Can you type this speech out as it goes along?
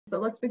So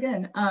let's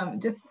begin.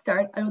 Just to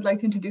start, I would like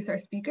to introduce our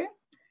speaker.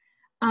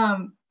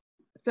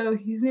 So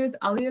his name is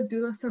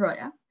Aliabdullah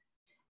Saroya,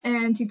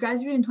 and he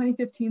graduated in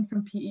 2015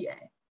 from PEA.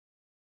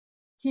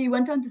 He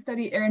went on to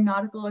study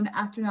aeronautical and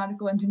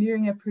astronautical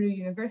engineering at Purdue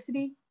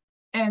University,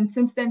 and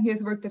since then he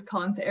has worked at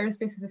Collins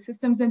Aerospace as a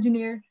systems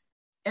engineer,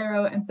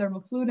 Aero and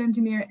thermal fluid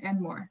engineer, and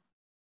more.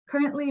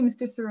 Currently,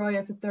 Mr.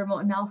 Saroya is a thermal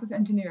analysis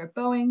engineer at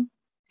Boeing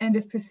and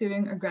is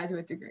pursuing a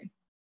graduate degree.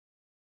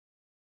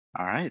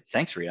 All right,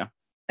 thanks, Ria.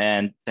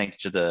 And thanks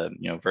to the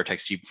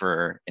Vertex team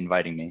for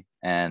inviting me.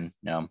 And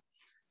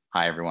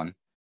hi everyone.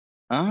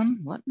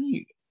 Let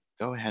me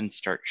go ahead and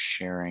start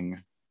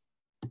sharing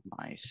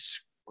my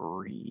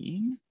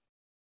screen.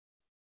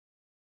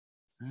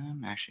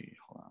 Actually,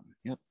 hold on.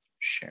 Yep,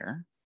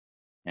 share.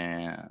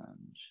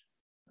 And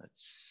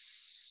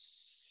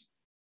let's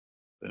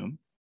boom,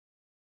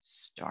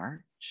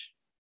 start.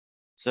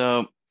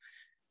 So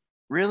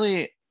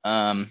really,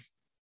 as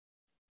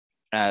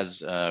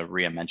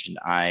Ria mentioned,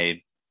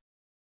 I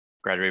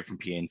graduated from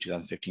PA in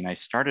 2015. I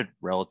started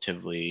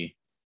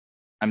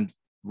I'm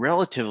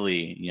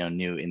relatively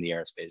new in the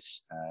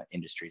aerospace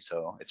industry,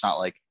 so it's not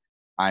like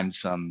I'm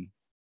some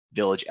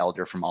village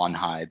elder from on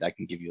high that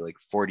can give you like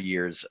 40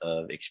 years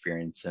of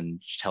experience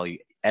and tell you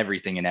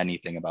everything and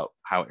anything about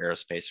how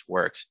aerospace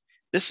works.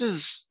 This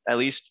is at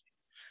least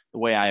the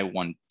way I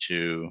want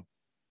to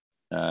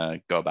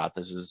go about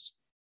this. Is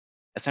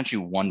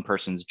essentially one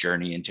person's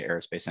journey into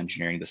aerospace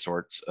engineering, the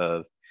sorts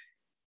of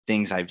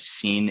things I've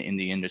seen in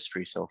the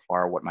industry so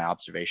far, what my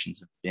observations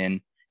have been,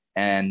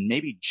 and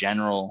maybe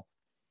general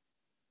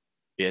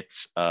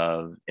bits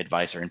of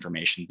advice or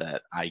information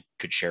that I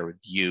could share with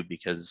you,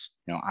 because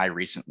I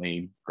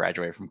recently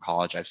graduated from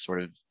college. I've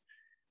sort of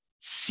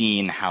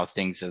seen how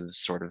things have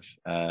sort of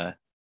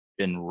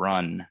been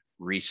run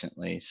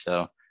recently.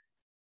 So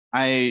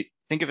I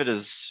think of it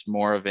as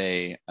more of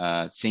a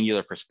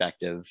singular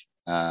perspective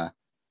on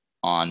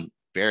a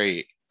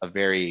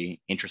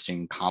very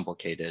interesting,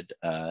 complicated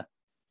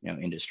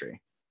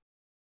industry.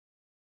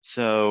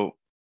 So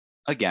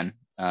again,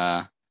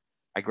 I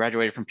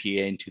graduated from PA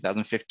in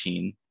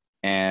 2015,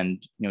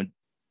 and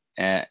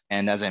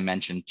and as I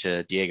mentioned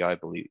to Diego, I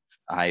believe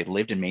I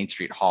lived in Main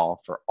Street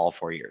Hall for all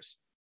 4 years.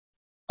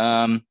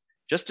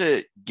 Just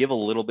to give a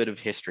little bit of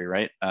history,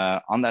 right?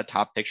 On that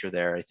top picture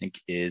there, I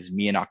think is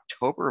me in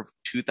October of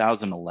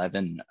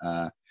 2011.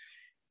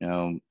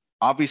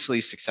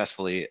 Obviously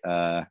successfully,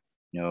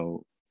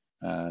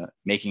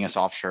 making us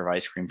soft serve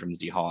ice cream from the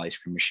D-Hall ice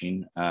cream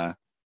machine.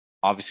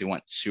 Obviously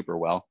went super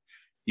well.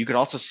 You could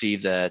also see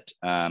that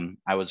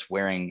I was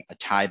wearing a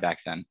tie back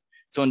then.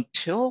 So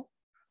until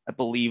I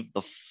believe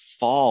the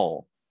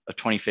fall of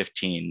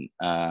 2015,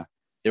 there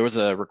was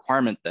a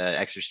requirement that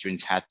Exeter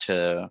students had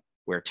to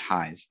wear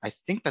ties. I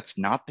think that's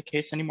not the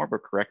case anymore,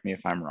 but correct me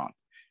if I'm wrong.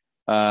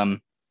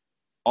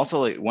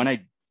 Also, like, when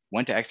I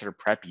went to Exeter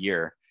prep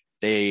year,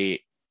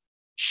 they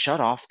shut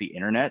off the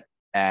internet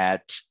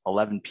at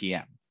 11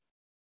 p.m.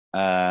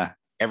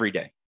 Every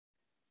day.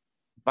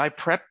 By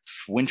prep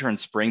winter and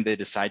spring, they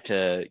decide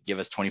to give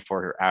us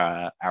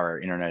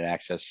 24-hour internet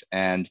access.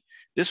 And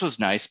this was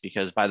nice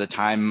because by the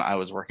time I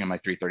was working on my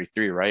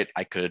 333, right,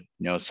 I could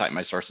cite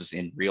my sources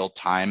in real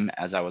time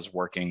as I was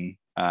working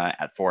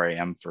at 4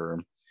 a.m. for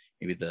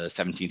maybe the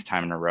 17th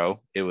time in a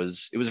row. It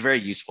was very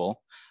useful.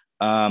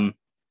 But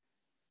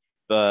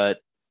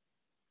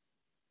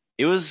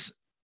it was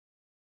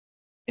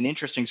an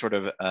interesting sort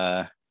of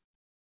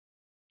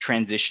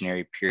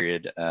transitionary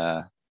period,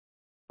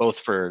 both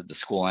for the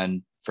school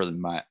and for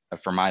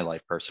my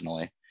life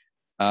personally.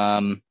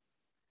 There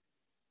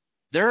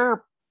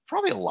are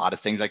probably a lot of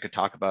things I could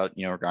talk about,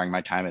 regarding my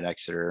time at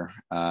Exeter.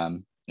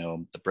 The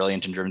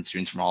brilliant and driven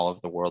students from all over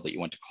the world that you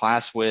went to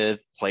class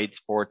with, played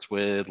sports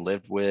with,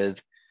 lived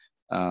with.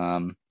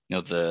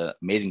 The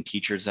amazing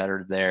teachers that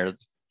are there.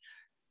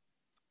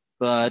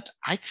 But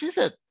I'd say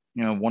that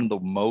one of the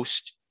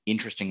most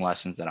interesting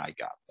lessons that I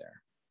got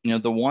there,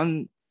 the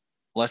one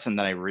lesson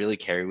that I really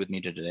carry with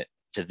me to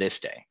this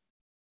day,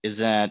 is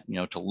that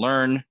to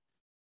learn,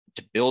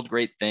 to build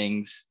great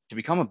things, to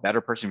become a better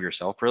person of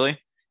yourself, really,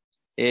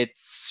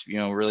 it's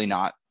really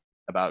not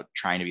about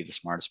trying to be the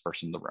smartest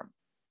person in the room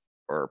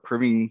or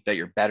proving that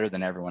you're better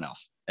than everyone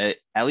else.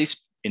 At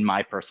least in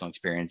my personal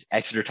experience,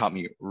 Exeter taught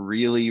me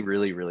really,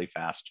 really, really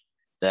fast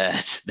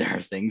that there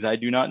are things I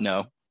do not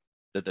know,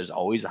 that there's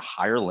always a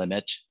higher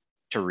limit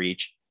to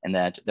reach, and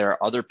that there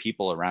are other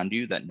people around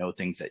you that know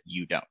things that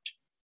you don't.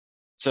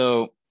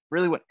 So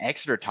really what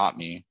Exeter taught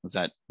me was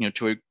that,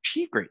 to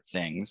achieve great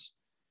things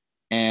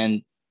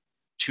and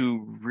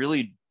to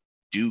really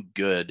do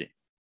good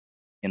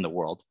in the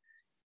world,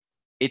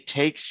 it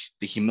takes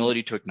the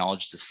humility to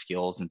acknowledge the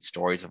skills and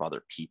stories of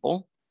other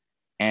people,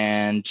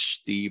 and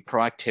the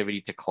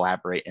proactivity to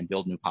collaborate and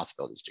build new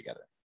possibilities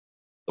together.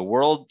 The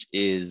world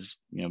is,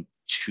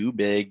 too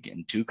big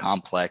and too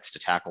complex to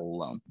tackle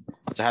alone.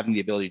 So having the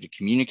ability to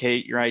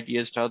communicate your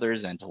ideas to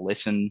others and to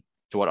listen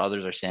to what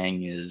others are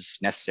saying is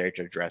necessary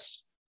to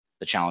address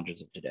the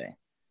challenges of today.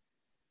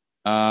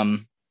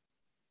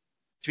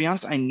 to be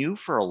honest, I knew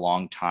for a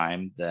long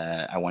time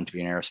that I wanted to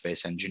be an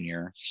aerospace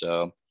engineer.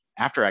 So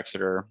after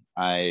Exeter,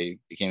 I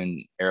became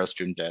an Aero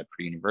student at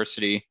Purdue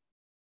University.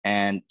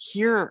 And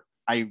here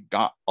I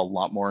got a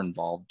lot more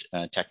involved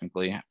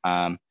technically.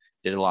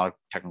 Did a lot of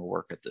technical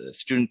work at the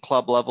student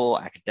club level,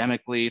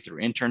 academically,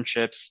 through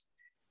internships.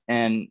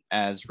 And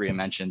as Rhea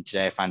mentioned,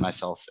 today I find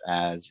myself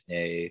as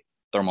a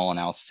thermal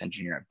analysis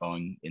engineer at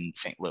Boeing in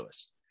St.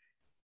 Louis.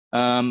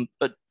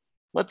 But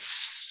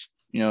let's,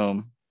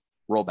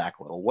 roll back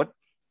a little. What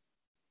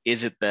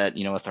is it that,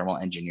 a thermal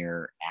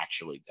engineer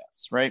actually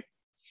does, right?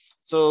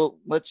 So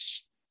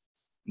let's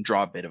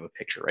draw a bit of a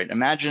picture, right?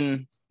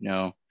 Imagine,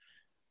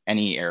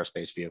 any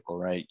aerospace vehicle,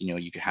 right?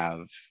 You could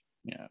have,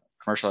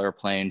 commercial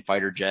airplane,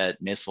 fighter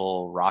jet,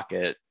 missile,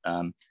 rocket,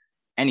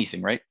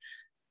 anything, right?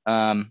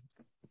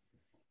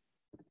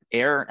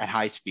 Air at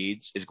high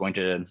speeds is going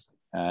to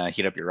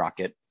heat up your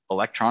rocket.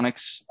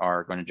 Electronics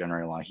are going to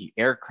generate a lot of heat.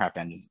 Aircraft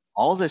engines,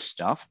 all this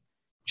stuff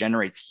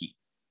generates heat,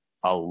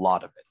 a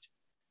lot of it.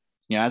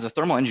 As a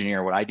thermal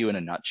engineer, what I do in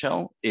a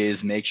nutshell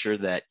is make sure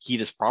that heat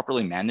is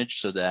properly managed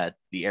so that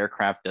the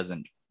aircraft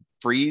doesn't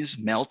freeze,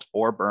 melt,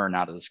 or burn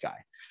out of the sky.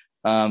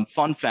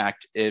 Fun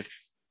fact, if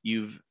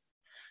you've,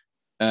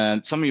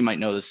 some of you might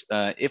know this,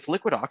 if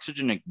liquid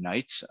oxygen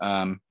ignites,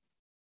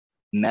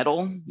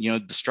 metal,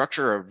 the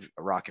structure of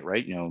a rocket,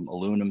 right?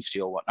 Aluminum,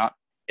 steel, whatnot,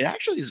 it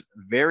actually is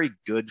very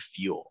good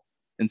fuel.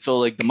 And so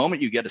like the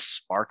moment you get a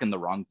spark in the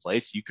wrong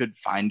place, you could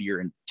find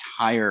your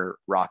entire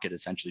rocket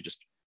essentially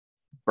just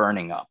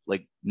burning up,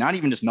 like not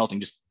even just melting,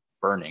 just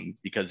burning,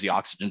 because the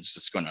oxygen is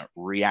just going to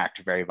react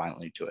very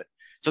violently to it.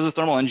 So as a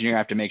thermal engineer, I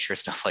have to make sure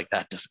stuff like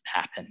that doesn't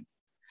happen.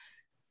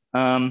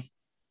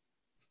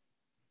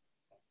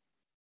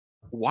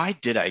 Why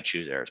did I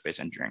choose aerospace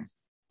engineering?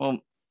 Well,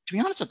 to be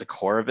honest, at the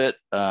core of it,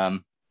 I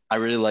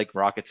really like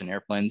rockets and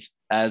airplanes.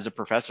 As a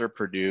professor at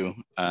Purdue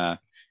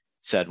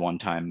said one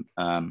time,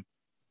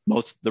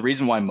 the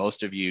reason why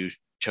most of you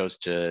chose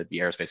to be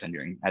aerospace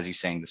engineering, as he's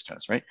saying this to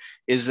us, right,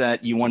 is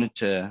that you wanted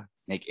to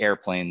make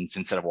airplanes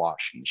instead of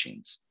washing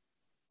machines.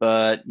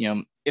 But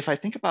if I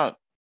think about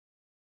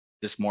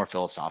this more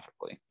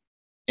philosophically,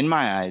 in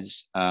my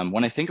eyes,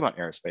 when I think about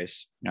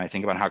aerospace, I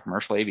think about how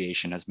commercial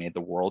aviation has made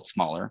the world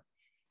smaller,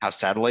 how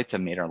satellites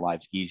have made our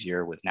lives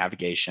easier with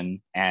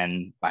navigation,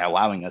 and by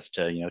allowing us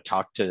to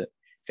talk to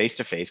face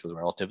with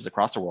relatives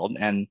across the world.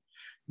 And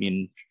I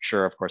mean,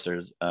 sure, of course,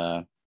 there's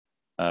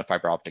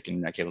fiber optic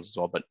internet cables as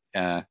well, but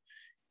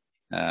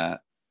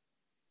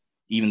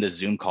even the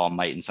Zoom call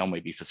might in some way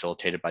be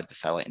facilitated by the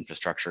satellite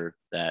infrastructure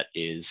that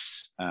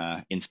is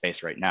in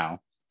space right now.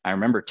 I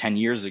remember 10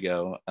 years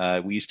ago,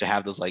 we used to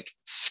have those like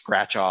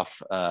scratch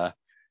off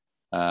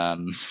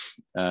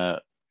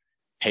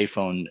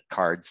payphone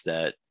cards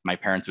that my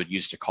parents would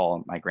use to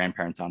call my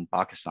grandparents on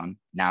Pakistan.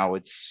 Now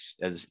it's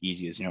as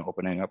easy as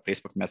opening up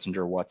Facebook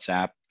Messenger,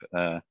 WhatsApp,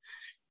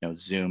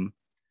 Zoom.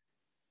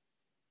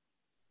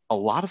 A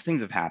lot of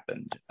things have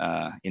happened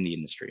in the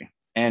industry.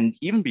 And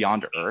even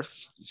beyond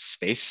Earth,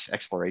 space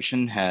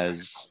exploration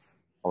has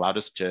allowed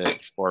us to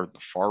explore the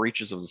far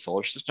reaches of the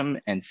solar system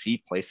and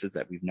see places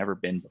that we've never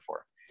been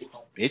before.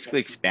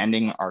 Basically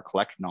expanding our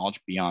collective knowledge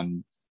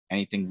beyond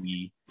anything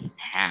we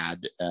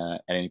had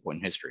at any point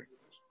in history.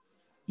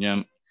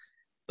 The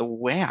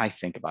way I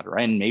think about it,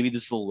 right, and maybe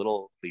this is a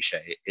little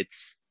cliche,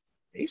 it's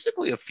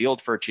basically a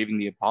field for achieving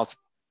the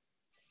impossible.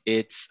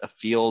 It's a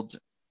field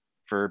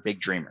for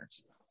big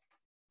dreamers.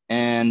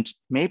 And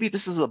maybe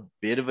this is a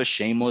bit of a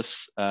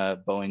shameless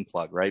Boeing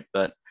plug, right?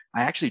 But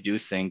I actually do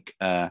think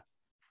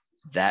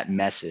that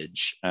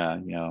message,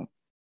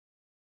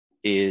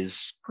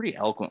 is pretty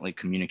eloquently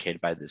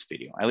communicated by this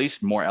video, at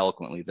least more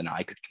eloquently than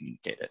I could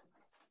communicate it.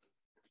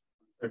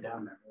 They're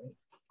down there,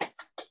 right?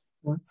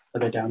 What? Are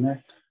they down there?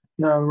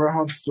 No,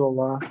 Rohan's still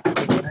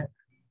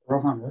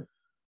Rohan, what?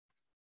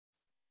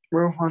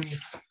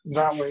 Rohan's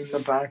that way in the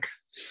back.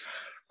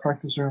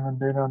 Practice room, and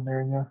they're down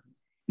there,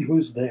 yeah.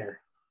 Who's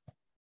there?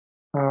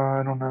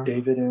 I don't know.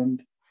 David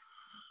and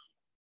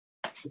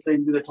the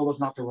same dude that told us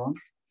not to run?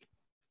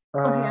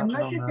 Okay, I'm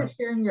not sure if you're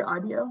sharing your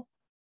audio.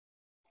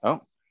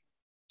 Oh,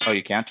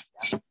 you can't?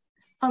 Do you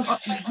want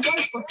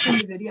to full screen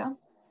the video?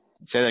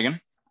 Say that again?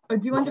 Or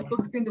do you want to full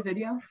screen the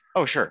video?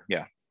 Oh, sure,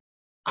 yeah.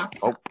 Awesome.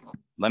 Oh,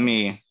 let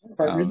me.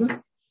 Read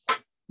this?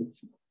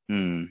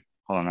 Hold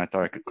on, I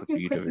thought I could click the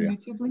YouTube video.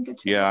 YouTube link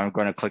Yeah, I'm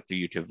going to click the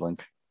YouTube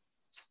link.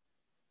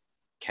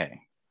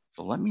 Okay,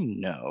 so let me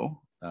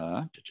know.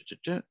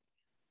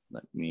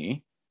 Let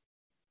me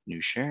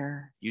new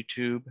share,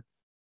 YouTube,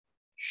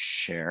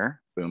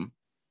 share, boom,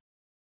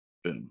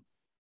 boom.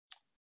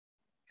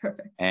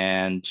 Perfect.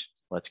 And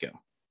let's go.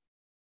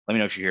 Let me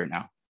know if you hear it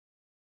now.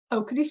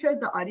 Oh, could you share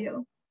the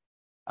audio?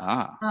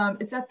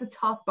 It's at the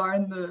top bar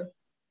in the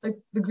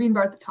green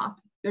bar at the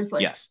top. There's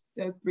like yes.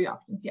 The 3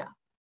 options. Yeah,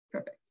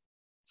 perfect.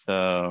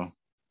 So,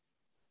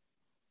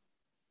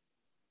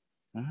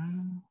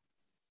 can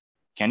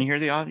you hear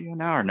the audio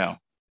now or no?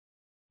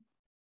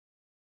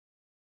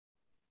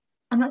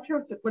 I'm not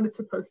sure what it's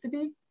supposed to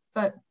be,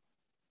 but.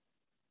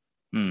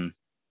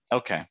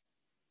 Okay.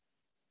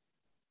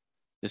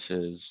 This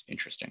is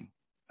interesting.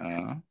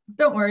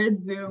 Don't worry,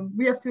 it's Zoom.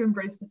 We have to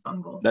embrace the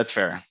fumble. That's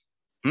fair.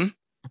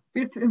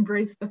 We have to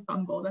embrace the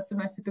fumble. That's what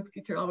my physics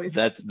teacher always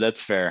says.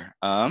 That's fair.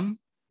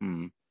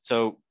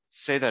 So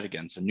say that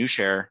again. So new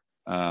share.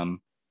 And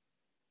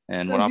So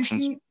what you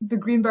options? see the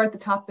green bar at the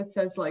top that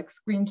says like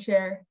screen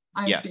share,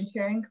 I'm Yes. screen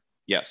sharing.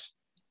 Yes.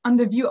 On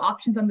the view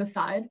options on the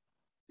side,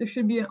 there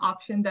should be an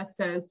option that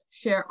says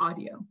share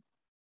audio.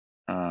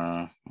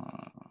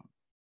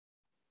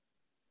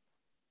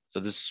 So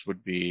this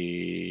would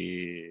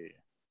be,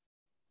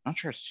 I'm not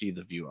sure I see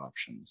the view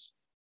options.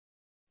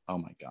 Oh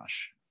my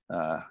gosh.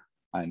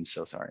 I'm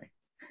so sorry.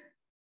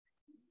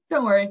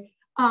 Don't worry.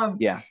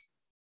 Yeah.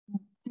 Do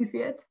you see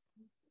it?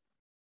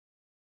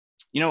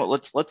 You know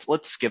what,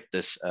 let's skip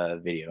this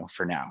video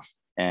for now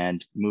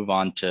and move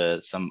on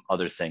to some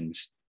other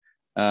things.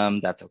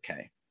 That's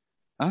okay.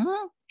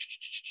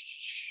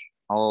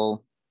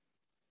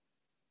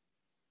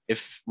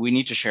 If we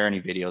need to share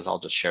any videos, I'll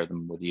just share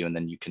them with you and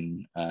then you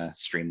can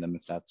stream them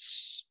if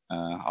that's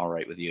all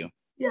right with you.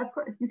 Yeah, of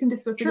course. You can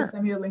just feel free Sure. to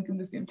send me a link in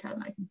the Zoom chat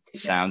and I can take it.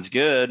 Sounds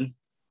good.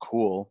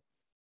 Cool.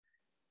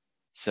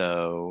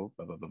 So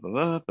boom,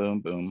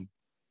 boom,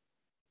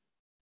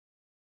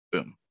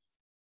 boom,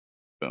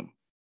 boom.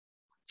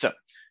 So,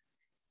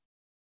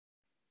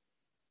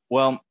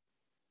 well,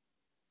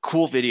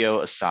 cool video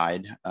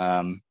aside,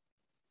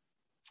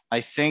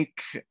 I think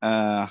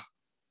I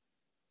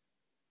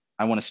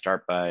want to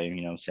start by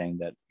saying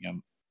that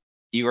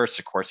Igor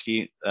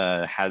Sikorsky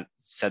has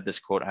said this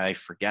quote, I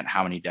forget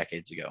how many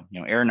decades ago.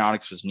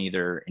 Aeronautics was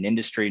neither an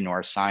industry nor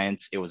a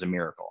science; it was a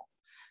miracle.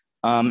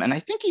 And I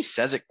think he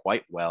says it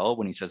quite well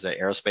when he says that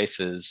aerospace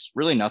is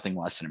really nothing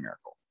less than a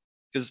miracle.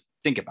 Because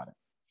think about it.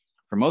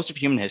 For most of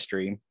human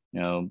history,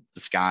 the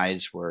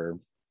skies were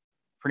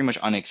pretty much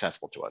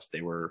inaccessible to us.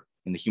 They were,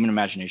 in the human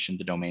imagination,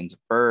 the domains of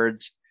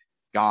birds,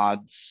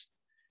 gods.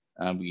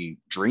 We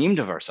dreamed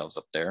of ourselves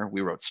up there.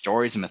 We wrote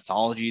stories and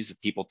mythologies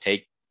of people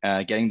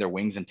getting their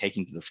wings and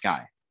taking to the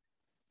sky.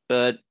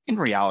 But in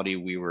reality,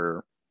 we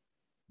were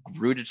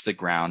rooted to the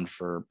ground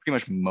for pretty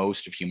much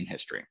most of human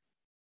history.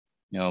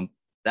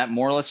 That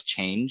more or less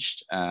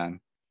changed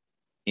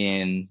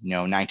in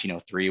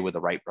 1903 with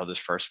the Wright brothers'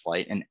 first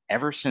flight, and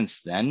ever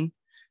since then,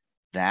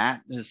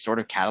 that has sort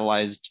of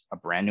catalyzed a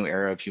brand new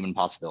era of human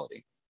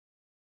possibility.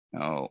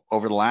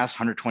 Over the last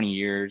 120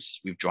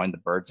 years, we've joined the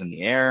birds in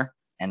the air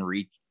and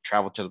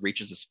traveled to the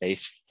reaches of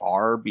space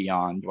far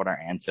beyond what our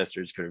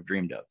ancestors could have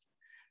dreamed of.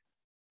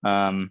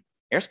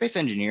 Aerospace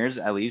engineers,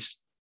 at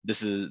least,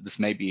 this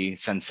may be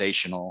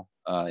sensational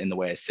in the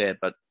way I say it,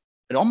 but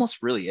it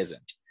almost really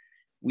isn't.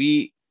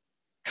 We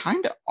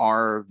kind of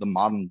are the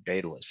modern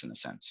Daedalus in a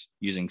sense,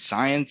 using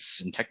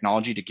science and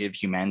technology to give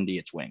humanity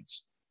its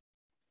wings.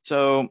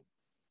 So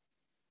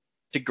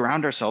to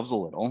ground ourselves a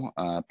little,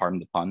 pardon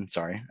the pun,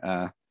 sorry,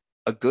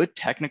 a good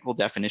technical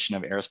definition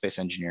of aerospace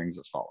engineering is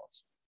as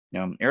follows.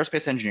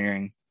 Aerospace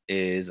engineering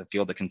is a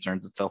field that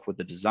concerns itself with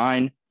the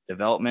design,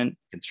 development,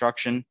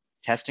 construction,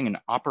 testing, and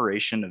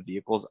operation of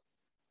vehicles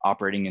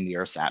operating in the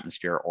Earth's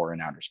atmosphere or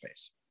in outer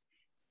space.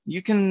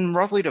 You can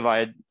roughly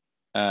divide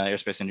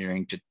aerospace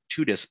engineering to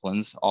two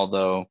disciplines,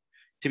 although,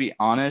 to be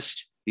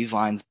honest, these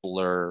lines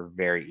blur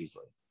very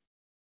easily.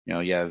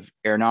 You have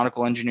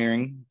aeronautical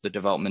engineering, the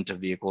development of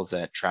vehicles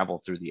that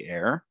travel through the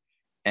air,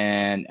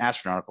 and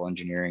astronautical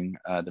engineering,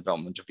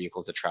 development of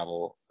vehicles that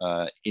travel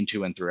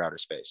into and through outer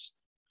space.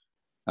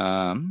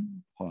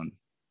 Hold on.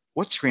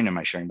 What screen am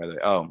I sharing, by the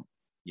way? Oh,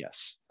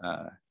 yes.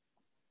 Yeah,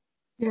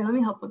 let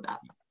me help with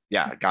that.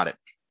 Yeah, got it.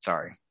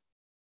 Sorry.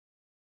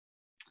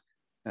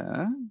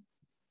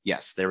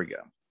 Yes, there we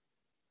go.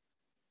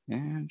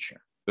 And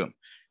sure, boom.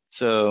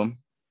 So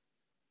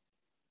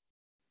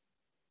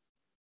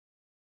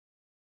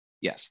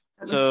yes,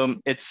 so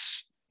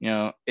it's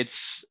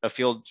it's a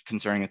field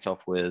concerning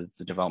itself with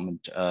the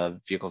development of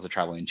vehicles that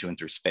travel into and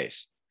through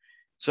space.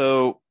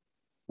 So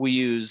we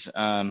use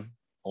a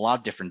lot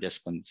of different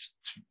disciplines.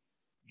 It's,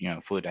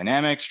 fluid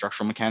dynamics,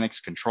 structural mechanics,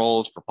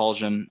 controls,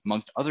 propulsion,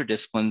 amongst other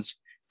disciplines,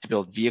 to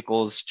build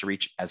vehicles to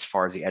reach as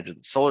far as the edge of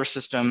the solar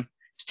system,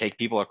 to take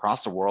people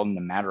across the world in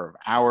a matter of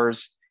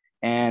hours,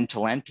 and to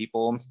land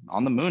people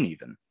on the moon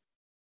even.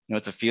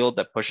 It's a field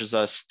that pushes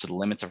us to the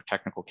limits of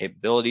technical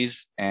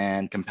capabilities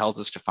and compels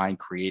us to find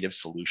creative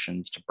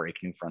solutions to break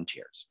new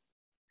frontiers.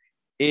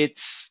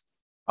 It's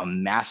a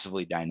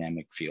massively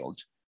dynamic field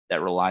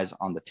that relies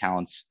on the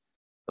talents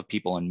of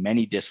people in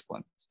many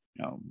disciplines,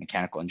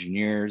 mechanical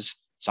engineers,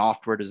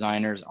 software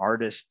designers,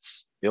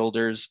 artists,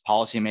 builders,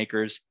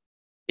 policymakers.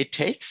 It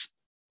takes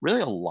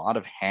really a lot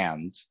of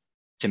hands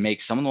to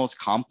make some of the most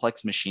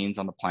complex machines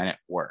on the planet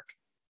work.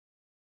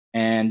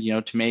 And,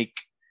 to make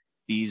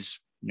these,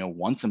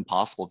 once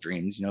impossible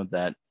dreams,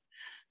 that,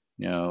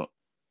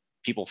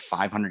 people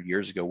 500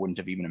 years ago wouldn't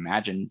have even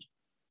imagined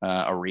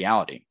a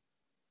reality.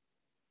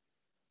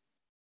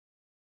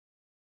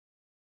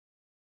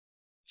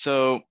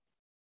 So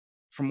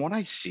from what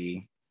I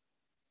see,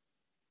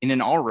 in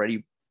an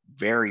already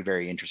very,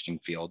 very interesting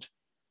field,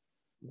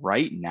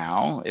 right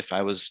now, if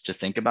I was to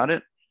think about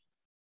it,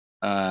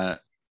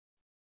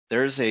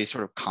 there's a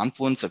sort of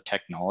confluence of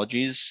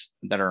technologies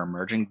that are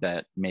emerging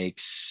that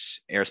makes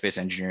aerospace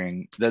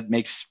engineering, that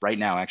makes right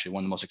now actually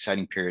one of the most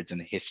exciting periods in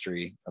the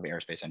history of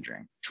aerospace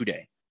engineering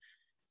today.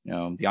 You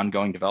know, the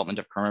ongoing development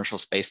of commercial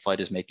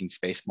spaceflight is making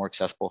space more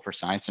accessible for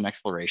science and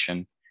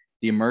exploration.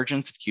 The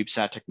emergence of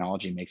CubeSat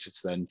technology makes it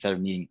so that instead of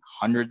needing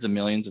hundreds of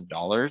millions of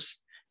dollars,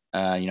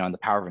 you know, and the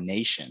power of a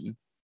nation,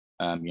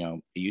 you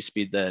know, it used to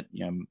be that,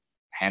 you know, a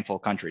handful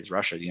of countries,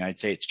 Russia, the United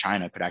States,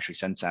 China, could actually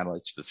send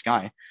satellites to the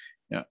sky.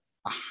 You know,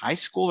 a high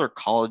school or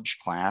college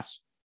class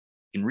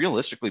can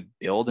realistically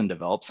build and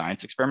develop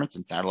science experiments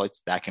and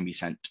satellites that can be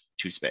sent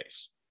to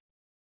space.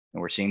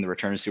 And we're seeing the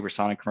return of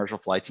supersonic commercial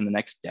flights in the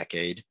next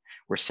decade.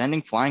 We're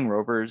sending flying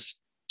rovers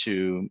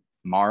to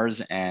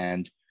Mars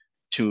and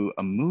to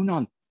a moon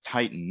on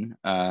Titan,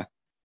 the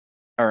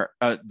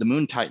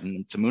moon Titan.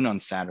 It's a moon on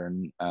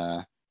Saturn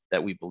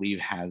that we believe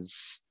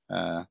has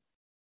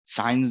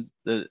signs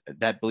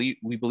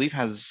we believe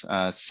has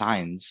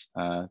signs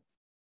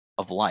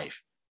of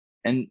life.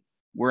 And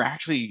we're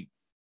actually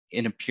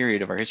in a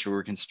period of our history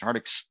where we can start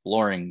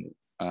exploring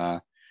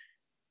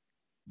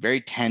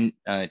very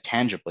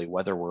tangibly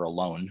whether we're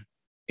alone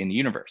in the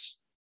universe.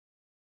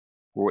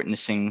 We're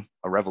witnessing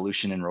a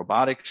revolution in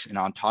robotics and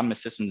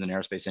autonomous systems in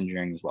aerospace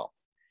engineering as well.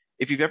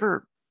 If you've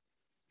ever,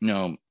 you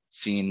know,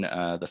 seen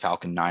the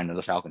Falcon 9 or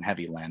the Falcon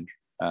Heavy land,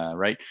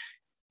 right?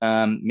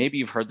 Maybe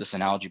you've heard this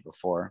analogy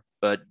before,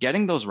 but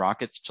getting those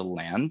rockets to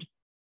land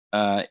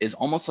is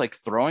almost like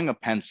throwing a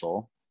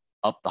pencil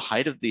up the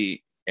height of the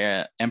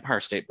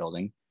Empire State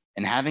Building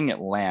and having it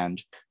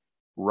land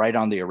right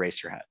on the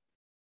eraser head.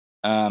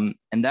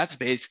 And that's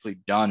basically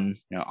done,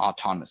 you know,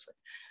 autonomously.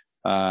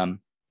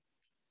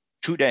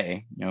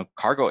 Today, you know,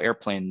 cargo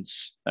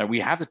airplanes, we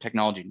have the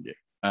technology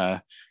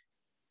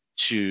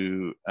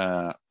to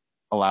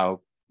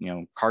allow, you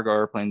know, cargo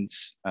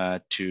airplanes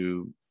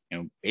to, you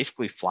know,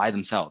 basically fly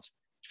themselves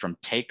from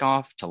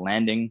takeoff to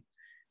landing,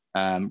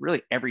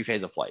 really every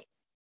phase of flight.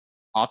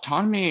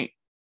 Autonomy,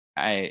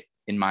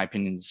 in my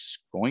opinion, is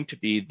going to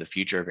be the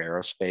future of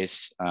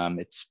aerospace.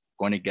 It's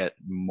going to get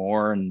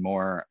more and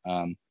more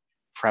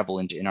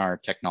prevalent in our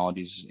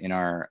technologies, in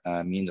our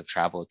means of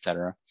travel, et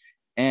cetera.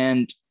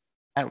 And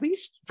at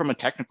least from a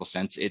technical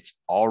sense, it's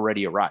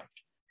already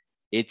arrived.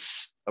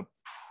 It's a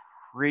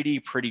pretty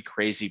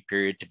crazy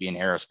period to be in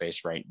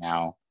aerospace right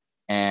now.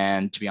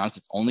 And to be honest,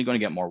 it's only going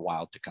to get more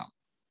wild to come.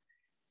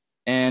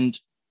 And,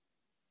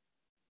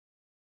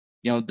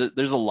 you know,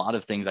 there's a lot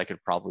of things I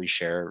could probably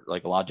share,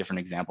 like a lot of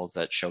different examples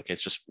that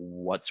showcase just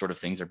what sort of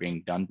things are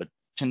being done. But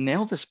to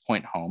nail this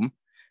point home,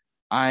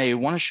 I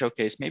want to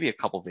showcase maybe a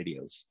couple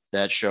videos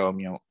that show,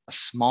 you know, a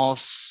small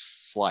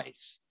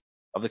slice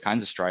of the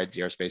kinds of strides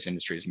the aerospace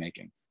industry is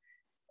making.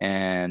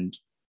 And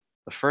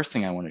the first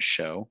thing I want to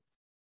show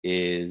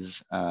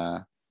is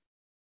a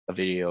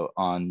video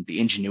on the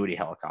Ingenuity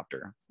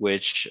helicopter,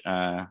 which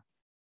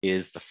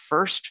is the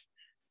first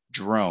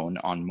drone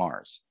on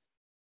Mars.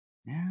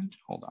 And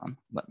hold on,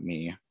 let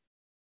me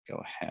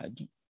go ahead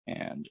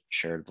and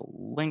share the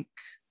link.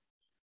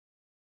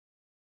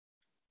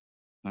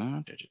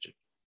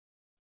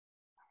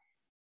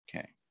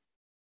 Okay,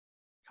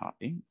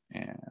 copy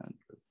and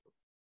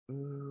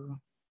boom.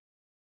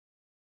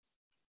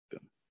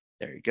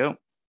 There you go.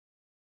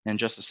 And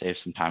just to save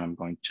some time, I'm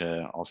going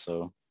to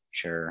also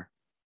share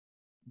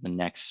the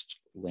next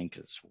link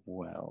as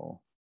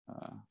well.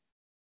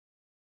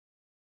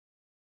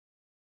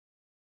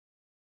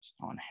 It's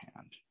on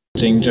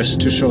hand. Just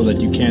to show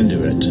that you can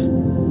do it.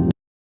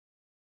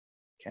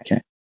 Okay.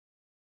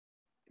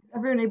 Is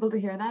everyone able to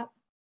hear that?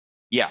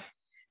 Yeah.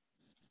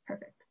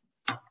 Perfect.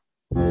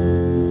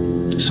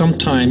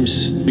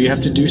 Sometimes you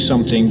have to do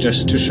something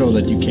just to show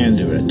that you can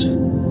do it.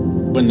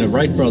 When the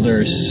Wright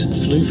brothers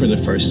flew for the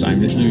first time,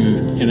 they flew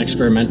an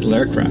experimental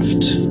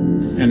aircraft.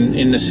 And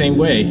in the same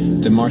way,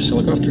 the Mars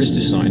helicopter is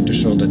designed to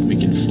show that we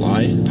can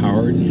fly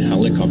powered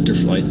helicopter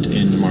flight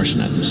in the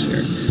Martian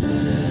atmosphere.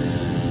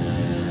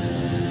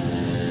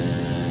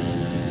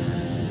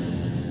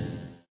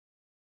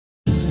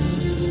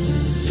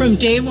 From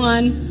day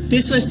one,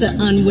 this was the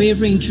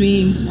unwavering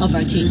dream of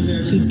our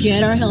team, to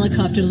get our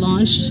helicopter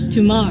launched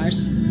to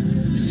Mars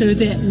so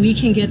that we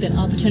can get that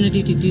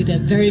opportunity to do the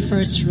very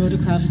first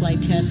rotorcraft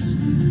flight test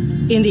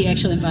in the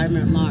actual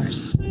environment of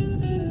Mars.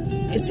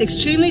 It's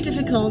extremely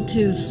difficult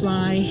to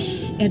fly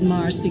at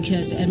Mars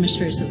because the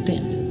atmosphere is so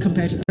thin.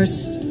 Compared to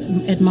Earth,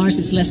 at Mars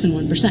it's less than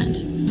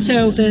 1%.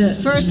 So the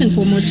first and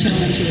foremost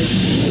challenge is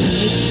to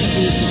make the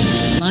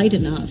vehicles light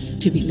enough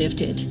to be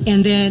lifted.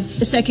 And then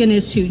the second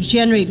is to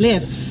generate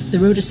lift. The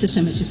rotor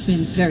system has just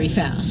been very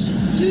fast.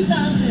 2,000,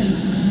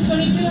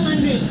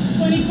 2,200,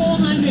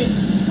 2,400,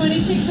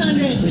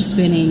 2,600. We're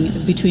spinning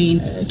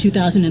between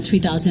 2,000 and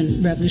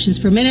 3,000 revolutions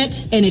per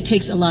minute, and it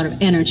takes a lot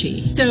of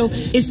energy. So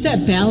it's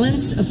that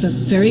balance of a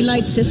very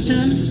light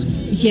system,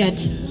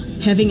 yet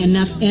having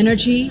enough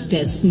energy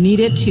that's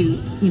needed to,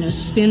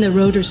 spin the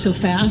rotor so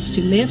fast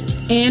to lift,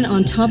 and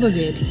on top of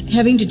it,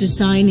 having to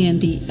design in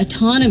the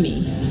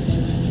autonomy.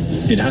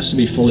 It has to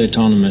be fully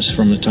autonomous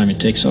from the time it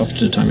takes off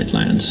to the time it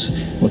lands.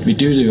 What we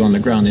do on the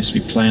ground is we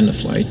plan the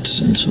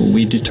flights, and so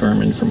we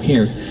determine from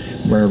here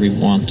where we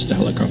want the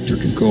helicopter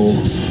to go.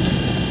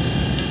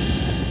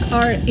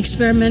 Our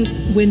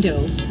experiment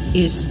window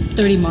is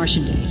 30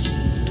 Martian days.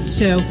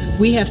 So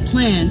we have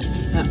planned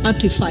up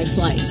to 5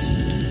 flights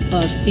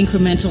of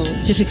incremental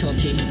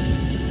difficulty.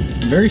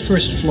 The very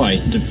first flight,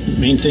 the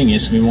main thing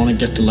is we want to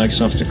get the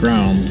legs off the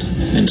ground,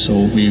 and so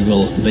we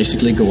will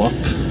basically go up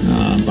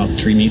about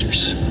 3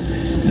 meters,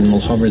 and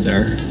we'll hover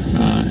there,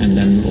 and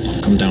then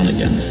we'll come down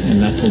again,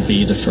 and that will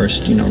be the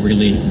first,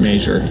 really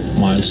major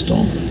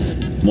milestone.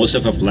 Most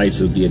of our flights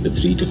will be at the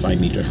 3 to 5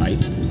 meter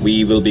height.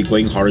 We will be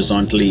going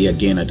horizontally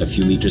again at a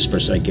few meters per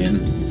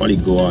second, probably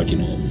go out,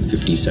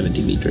 50,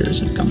 70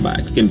 meters and come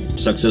back. In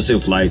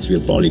successive flights,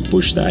 we'll probably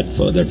push that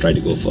further, try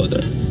to go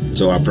further.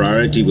 So our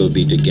priority will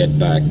be to get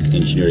back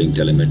engineering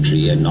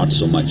telemetry and not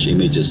so much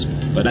images,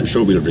 but I'm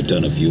sure we'll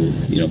return a few,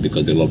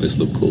 because they'll always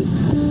look cool.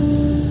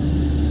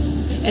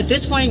 At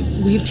this point,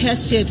 we've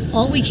tested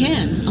all we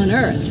can on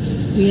Earth.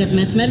 We have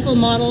mathematical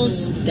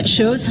models that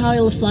shows how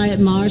it'll fly at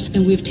Mars,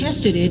 and we've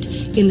tested it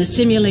in the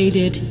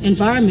simulated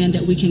environment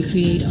that we can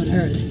create on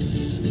Earth.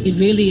 It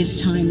really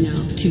is time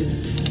now to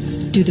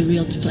do the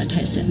real flight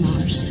tests at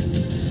Mars.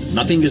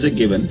 Nothing is a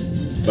given,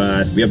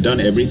 but we have done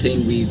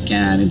everything we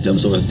can in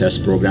terms of a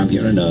test program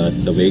here on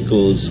Earth. The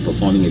vehicle's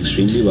performing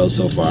extremely well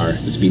so far.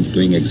 It's been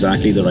doing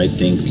exactly the right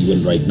thing,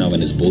 even right now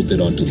when it's bolted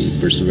onto the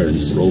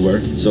Perseverance rover.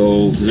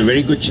 So there's a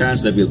very good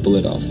chance that we'll pull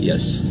it off,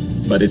 yes.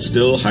 But it's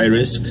still high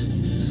risk,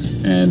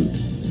 and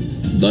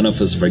none of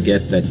us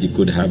forget that you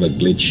could have a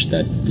glitch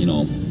that,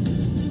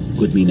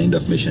 could mean end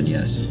of mission,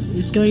 yes.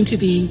 It's going to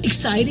be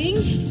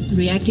exciting,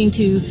 reacting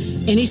to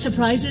any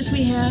surprises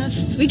we have.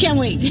 We can't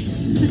wait.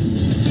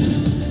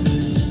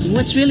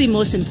 What's really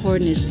most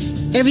important is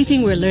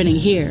everything we're learning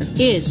here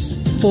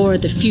is for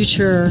the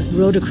future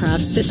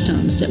rotorcraft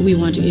systems that we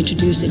want to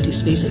introduce into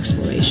space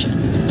exploration.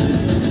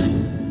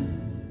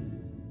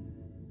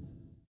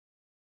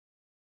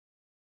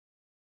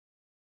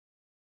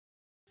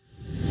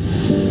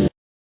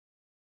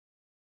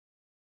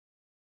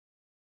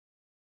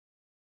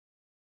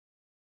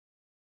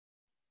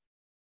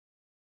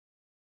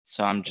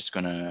 So I'm just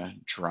going to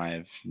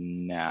drive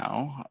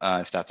now,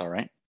 if that's all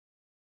right.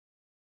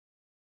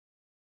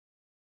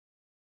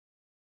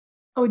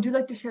 Oh, would you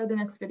like to share the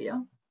next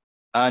video?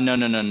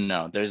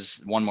 No.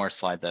 There's one more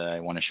slide that I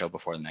want to show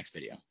before the next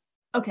video.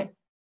 Okay.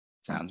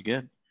 Sounds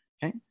good.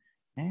 Okay.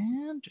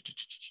 And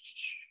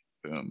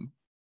boom.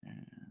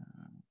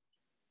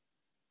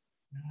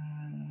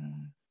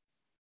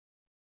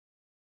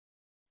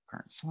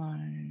 Current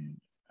slide.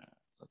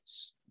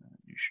 Let's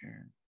new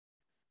share.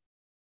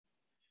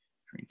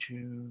 3,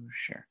 2,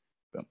 share.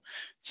 Boom.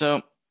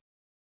 So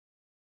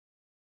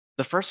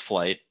the first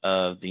flight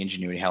of the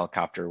Ingenuity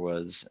helicopter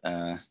was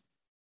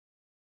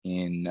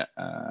in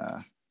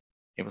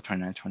April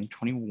 29,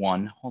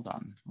 2021. Hold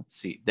on, let's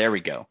see. There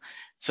we go.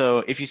 So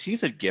if you see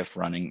the GIF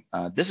running,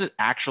 this is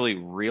actually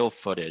real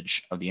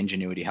footage of the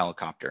Ingenuity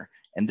helicopter.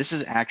 And this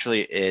is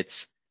actually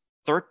its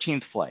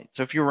 13th flight.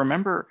 So if you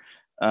remember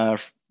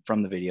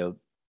from the video,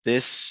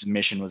 this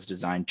mission was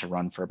designed to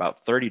run for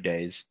about 30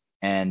 days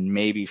and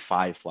maybe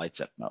 5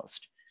 flights at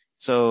most.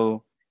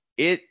 So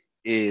it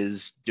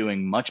is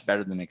doing much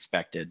better than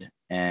expected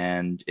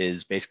and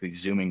is basically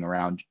zooming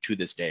around to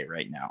this day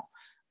right now.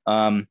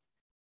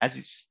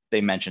 As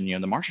they mentioned,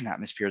 the Martian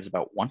atmosphere is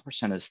about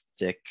 1% as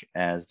thick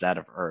as that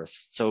of Earth.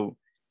 So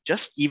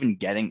just even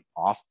getting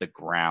off the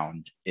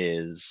ground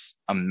is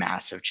a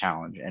massive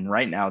challenge. And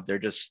right now they're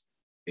just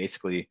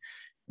basically,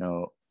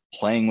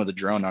 playing with a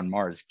drone on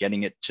Mars,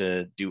 getting it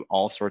to do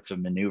all sorts of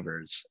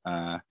maneuvers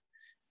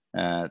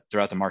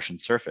throughout the Martian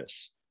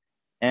surface.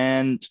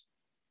 And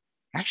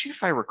actually,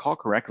 if I recall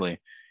correctly,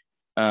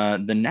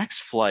 the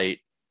next flight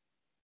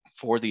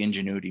for the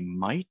Ingenuity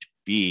might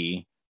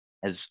be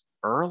as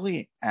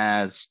early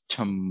as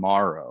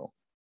tomorrow.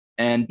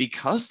 And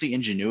because the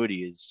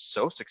Ingenuity is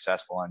so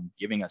successful and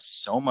giving us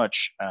so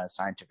much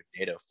scientific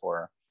data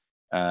for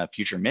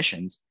future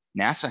missions,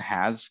 NASA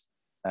has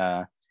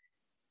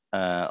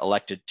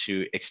elected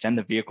to extend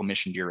the vehicle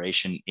mission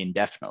duration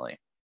indefinitely.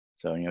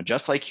 So,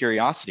 just like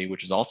Curiosity,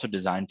 which is also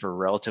designed for a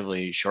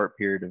relatively short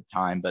period of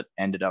time, but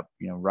ended up,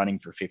 running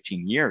for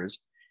 15 years,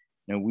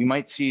 we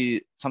might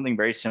see something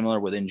very similar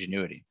with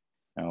Ingenuity.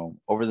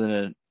 Over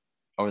the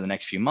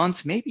next few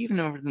months, maybe even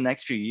over the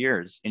next few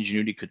years,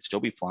 Ingenuity could still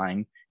be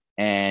flying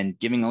and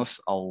giving us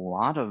a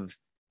lot of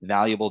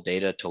valuable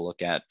data to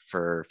look at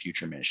for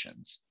future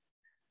missions.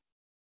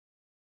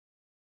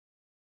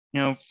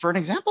 For an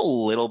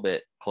example, a little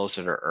bit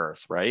closer to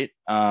Earth, right?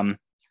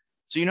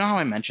 So how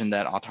I mentioned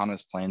that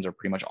autonomous planes are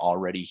pretty much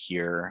already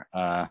here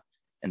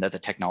and that the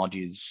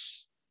technology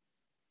is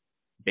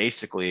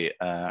basically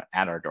at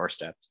our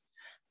doorstep.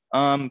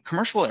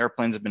 Commercial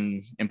airplanes have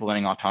been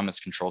implementing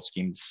autonomous control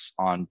schemes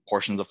on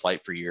portions of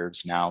flight for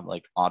years now,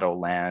 like auto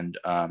land,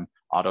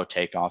 auto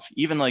takeoff,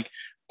 even like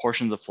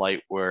portions of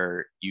flight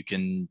where you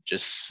can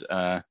just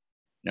have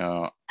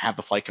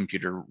the flight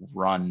computer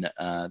run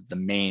the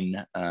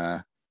main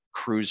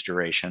cruise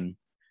duration.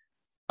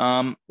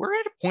 We're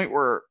at a point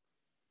where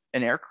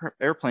an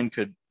airplane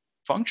could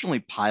functionally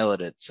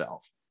pilot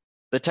itself.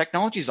 The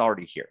technology is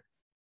already here.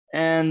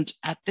 And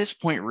at this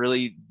point,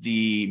 really,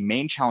 the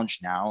main challenge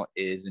now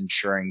is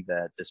ensuring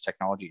that this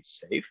technology is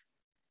safe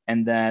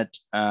and that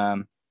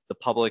the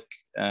public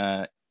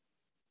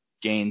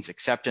gains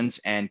acceptance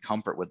and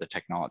comfort with the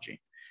technology,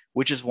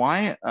 which is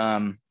why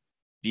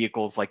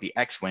vehicles like the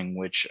X-Wing,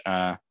 which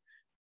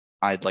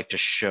I'd like to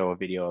show a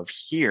video of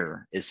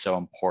here, is so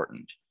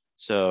important.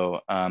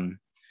 So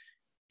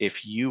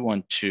if you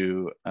want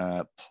to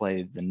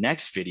play the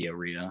next video,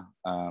 Rita,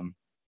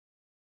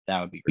 that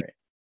would be great.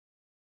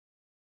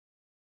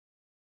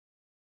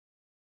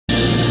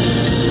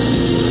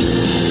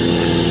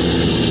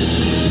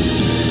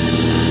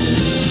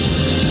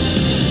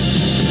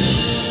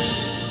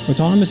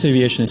 Autonomous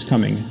aviation is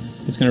coming.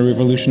 It's going to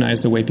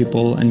revolutionize the way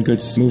people and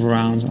goods move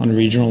around on a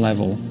regional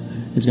level.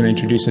 It's going to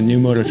introduce a new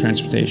mode of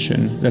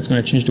transportation that's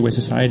going to change the way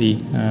society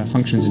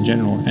functions in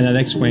general. And at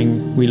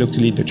X-Wing, we look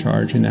to lead the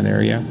charge in that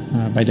area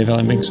by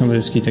developing some of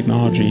this key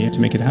technology to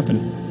make it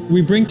happen.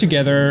 We bring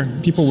together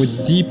people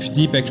with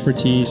deep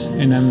expertise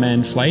in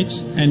unmanned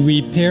flight, and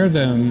we pair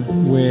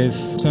them with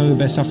some of the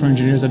best software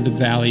engineers that the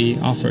Valley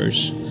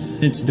offers.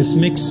 It's this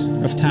mix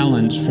of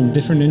talent from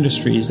different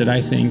industries that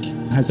I think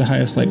has the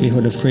highest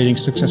likelihood of creating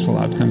successful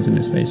outcomes in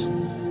this space.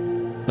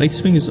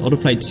 X-Wing's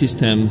autoflight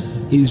system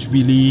is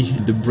really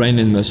the brain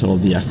and muscle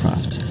of the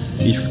aircraft.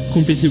 It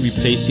completely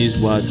replaces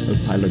what a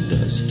pilot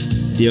does.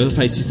 The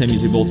autoflight system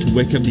is able to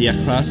wake up the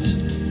aircraft,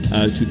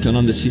 to turn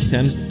on the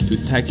systems,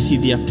 to taxi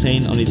the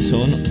airplane on its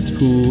own.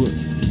 Through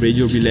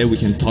radio relay, we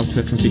can talk to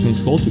air traffic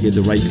control to get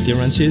the right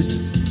clearances.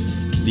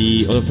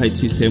 The autoflight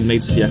system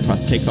lets the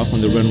aircraft take off on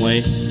the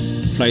runway,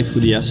 fly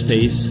through the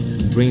airspace,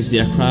 brings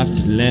the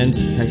aircraft,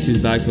 lands, taxis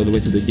back all the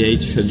way to the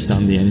gate, shuts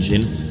down the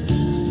engine.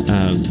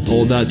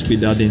 All that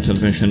without the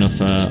intervention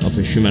of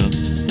a human.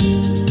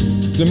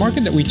 The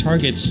market that we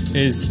target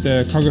is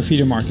the cargo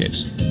feeder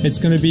market. It's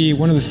going to be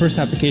one of the first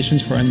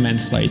applications for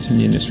unmanned flight in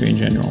the industry in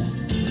general.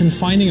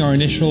 Confining our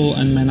initial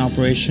unmanned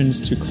operations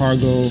to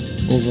cargo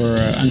over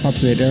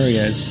unpopulated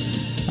areas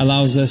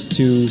allows us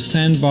to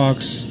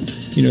sandbox,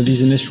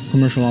 these initial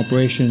commercial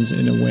operations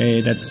in a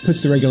way that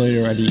puts the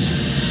regulator at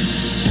ease.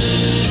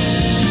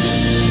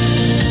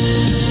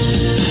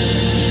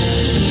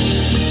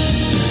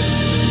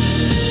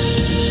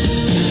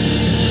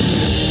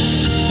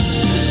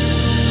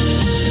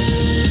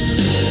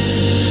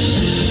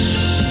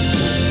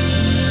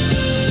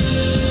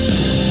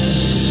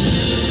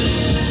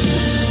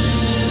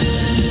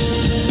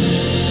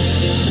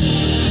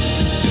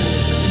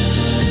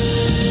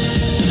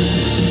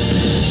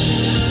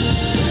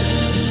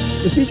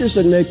 The features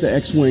that make the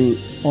X-Wing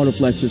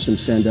autoflight system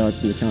stand out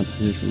from the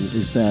competition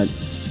is that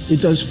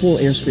it does full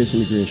airspace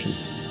integration.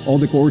 All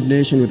the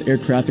coordination with air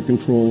traffic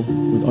control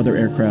with other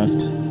aircraft,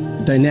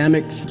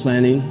 dynamic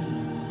planning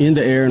in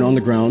the air and on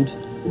the ground.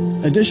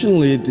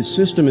 Additionally, the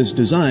system is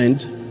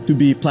designed to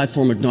be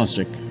platform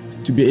agnostic,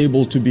 to be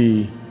able to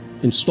be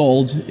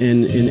installed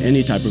in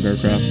any type of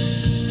aircraft.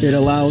 It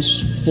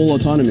allows full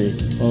autonomy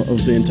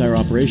of the entire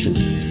operation.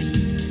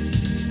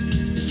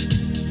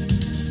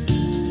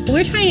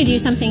 We're trying to do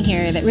something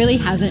here that really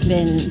hasn't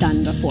been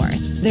done before.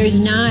 There's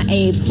not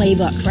a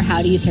playbook for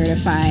how do you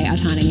certify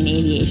autonomy in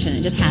aviation.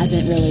 It just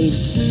hasn't really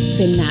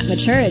been that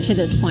mature to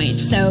this point.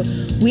 So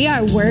we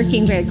are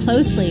working very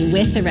closely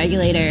with the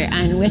regulator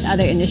and with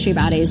other industry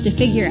bodies to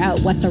figure out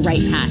what the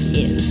right path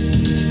is.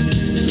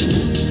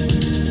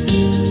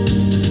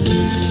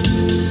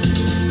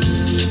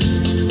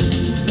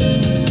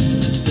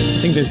 I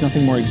think there's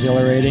nothing more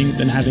exhilarating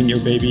than having your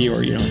baby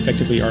or,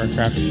 effectively your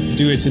aircraft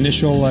do its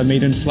initial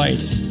maiden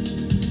flight.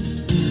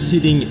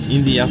 Sitting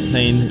in the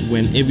airplane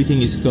when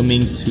everything is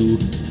coming to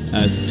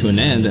an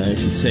end, I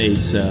should say,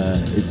 it's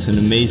an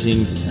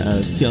amazing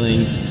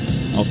feeling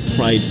of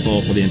pride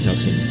for the entire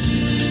team.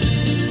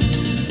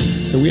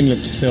 So we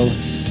look to fill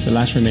the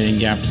last remaining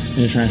gap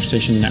in the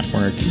transportation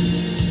network.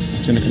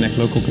 It's going to connect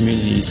local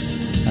communities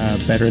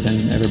better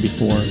than ever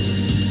before.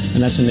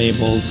 And that's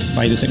enabled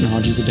by the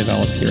technology we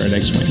develop here at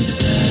X-Wing.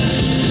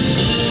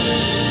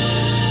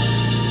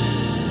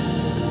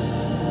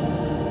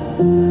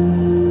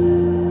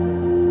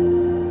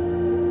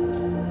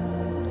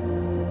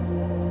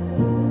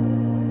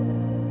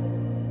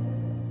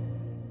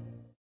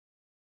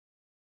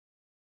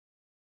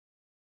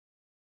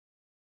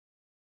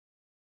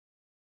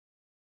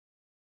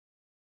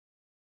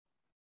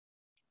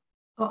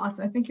 Oh,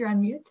 awesome. I think you're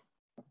on mute.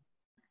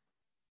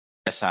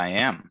 Yes, I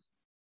am.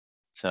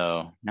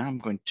 So now I'm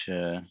going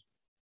to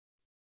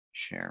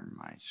share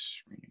my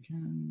screen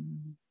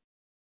again.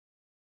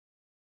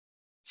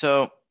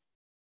 So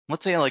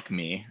let's say like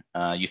me,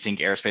 you think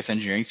aerospace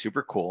engineering is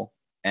super cool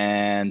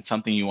and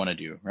something you want to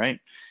do, right?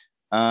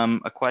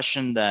 A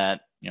question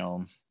that,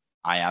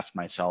 I asked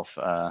myself,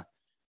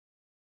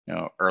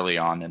 early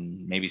on,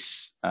 and maybe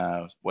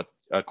what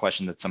a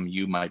question that some of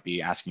you might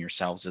be asking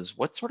yourselves is,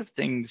 what sort of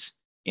things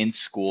in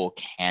school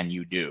can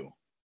you do?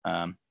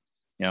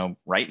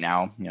 Right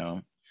now,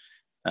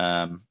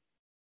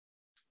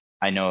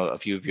 I know a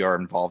few of you are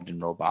involved in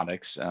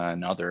robotics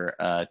and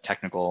other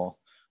technical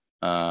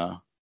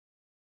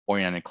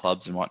oriented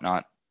clubs and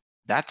whatnot.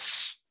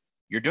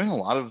 You're doing a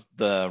lot of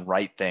the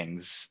right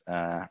things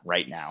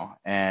right now.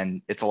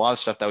 And it's a lot of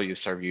stuff that will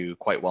serve you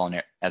quite well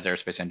as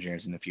aerospace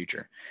engineers in the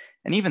future.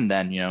 And even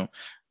then,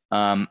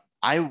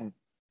 I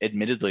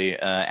admittedly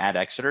at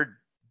Exeter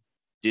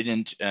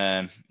didn't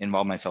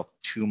involve myself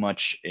too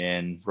much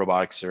in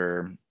robotics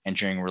or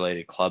engineering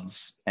related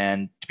clubs.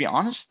 And to be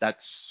honest,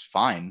 that's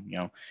fine.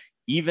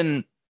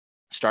 Even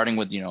starting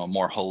with, a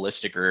more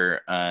holistic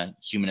or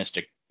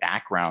humanistic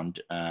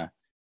background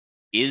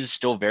is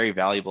still very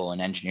valuable in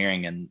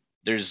engineering. And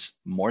there's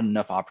more than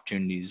enough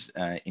opportunities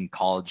in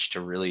college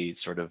to really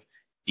sort of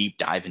deep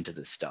dive into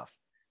this stuff.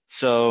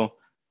 So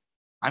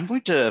I'm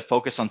going to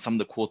focus on some of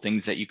the cool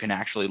things that you can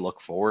actually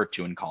look forward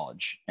to in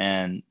college.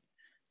 And,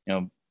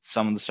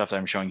 some of the stuff that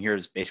I'm showing here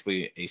is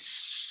basically a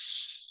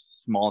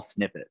small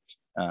snippet,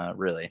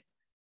 really.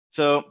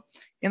 So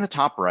in the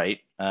top right,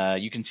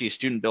 you can see a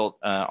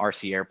student-built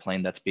RC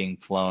airplane that's being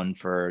flown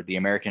for the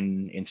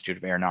American Institute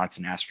of Aeronautics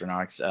and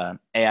Astronautics,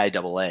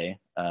 AIAA,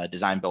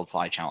 Design, Build,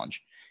 Fly Challenge.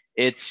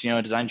 It's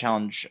a design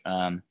challenge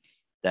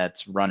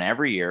that's run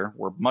every year,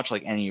 where much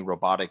like any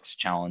robotics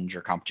challenge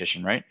or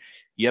competition, right?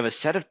 You have a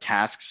set of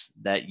tasks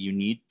that you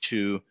need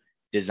to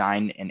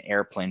design an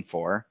airplane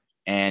for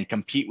and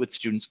compete with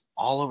students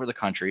all over the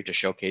country to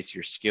showcase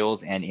your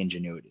skills and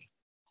ingenuity.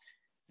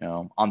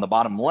 On the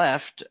bottom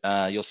left,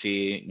 you'll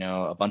see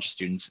a bunch of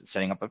students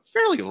setting up a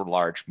fairly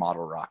large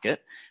model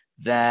rocket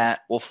that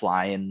will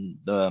fly in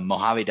the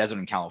Mojave Desert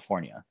in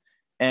California.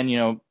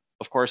 And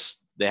of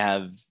course, they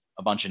have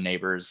a bunch of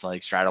neighbors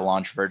like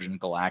Stratolaunch, Virgin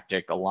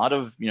Galactic, a lot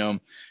of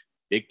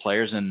big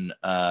players in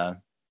the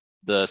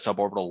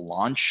suborbital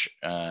launch,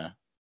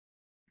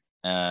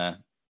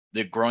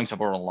 the growing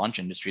suborbital launch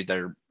industry that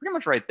are pretty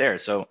much right there.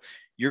 So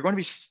you're going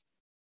to be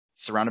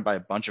surrounded by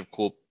a bunch of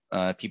cool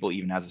people,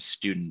 even as a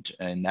student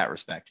in that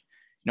respect.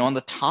 On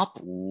the top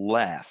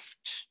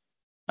left,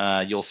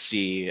 you'll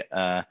see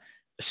a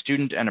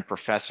student and a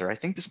professor. I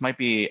think this might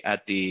be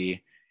at the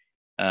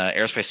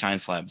Aerospace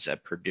Science Labs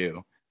at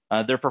Purdue.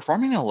 They're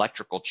performing an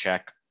electrical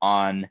check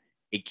on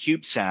a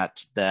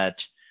CubeSat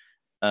that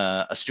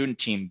a student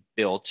team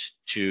built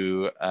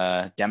to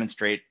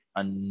demonstrate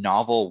a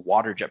novel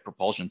water jet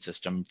propulsion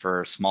system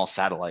for small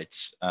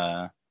satellites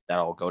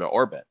that'll go to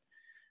orbit.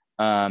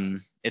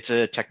 It's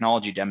a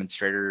technology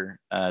demonstrator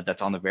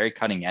that's on the very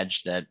cutting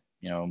edge that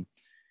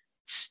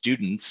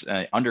students,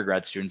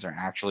 undergrad students, are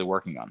actually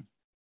working on.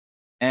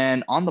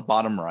 And on the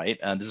bottom right,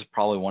 this is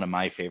probably one of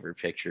my favorite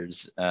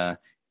pictures,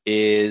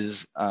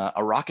 is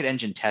a rocket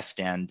engine test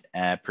stand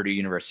at Purdue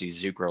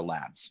University's Zucro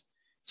Labs.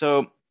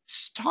 So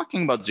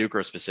talking about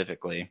Zucro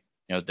specifically,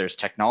 there's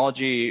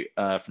technology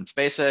from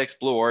SpaceX,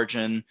 Blue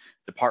Origin,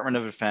 Department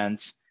of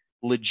Defense,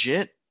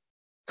 legit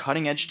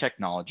cutting edge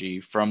technology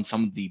from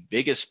some of the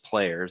biggest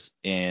players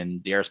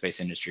in the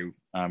aerospace industry.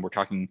 We're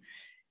talking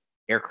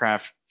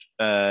aircraft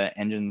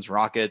engines,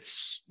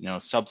 rockets,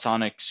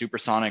 subsonic,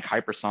 supersonic,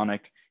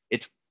 hypersonic.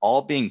 It's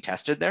all being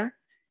tested there.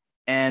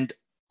 And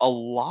a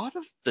lot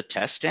of the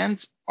test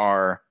stands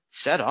are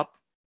set up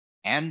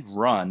and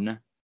run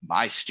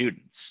by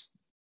students.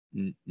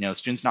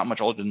 Students not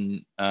much older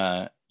than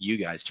you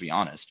guys, to be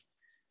honest.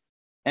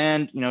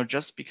 And,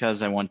 just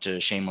because I want to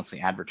shamelessly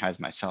advertise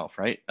myself,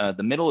 right?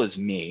 The middle is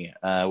me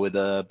with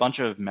a bunch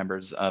of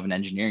members of an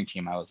engineering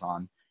team I was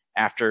on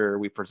after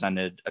we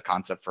presented a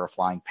concept for a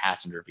flying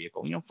passenger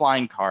vehicle,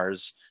 flying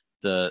cars,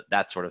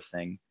 that sort of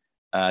thing,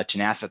 to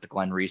NASA at the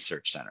Glenn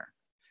Research Center.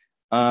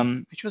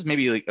 Which was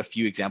maybe like a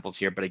few examples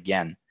here, but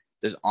again,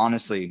 there's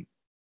honestly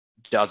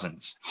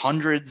dozens,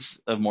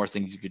 hundreds of more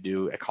things you could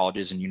do at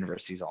colleges and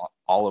universities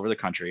all over the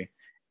country.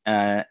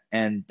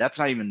 And that's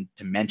not even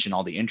to mention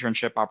all the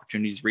internship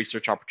opportunities,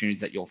 research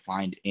opportunities that you'll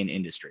find in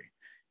industry.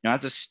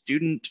 As a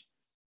student,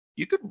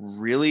 you could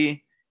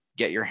really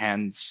get your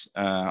hands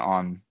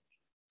on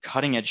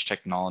cutting edge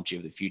technology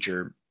of the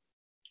future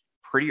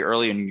pretty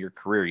early in your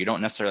career. You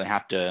don't necessarily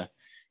have to,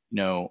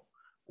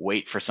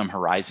 wait for some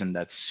horizon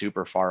that's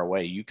super far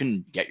away. You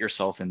can get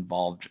yourself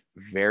involved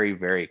very,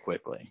 very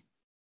quickly.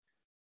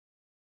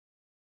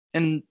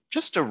 And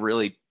just to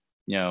really,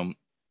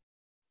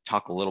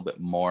 talk a little bit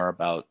more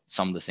about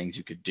some of the things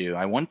you could do,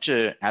 I want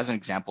to, as an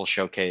example,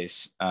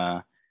 showcase,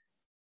 my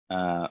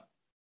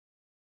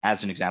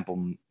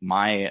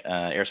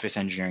aerospace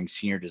engineering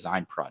senior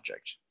design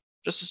project,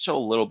 just to show a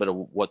little bit of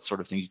what sort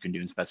of things you can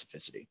do in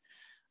specificity.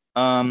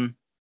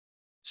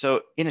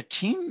 So in a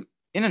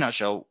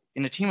nutshell,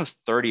 in a team of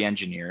 30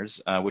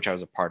 engineers, which I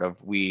was a part of,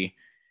 we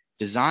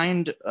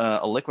designed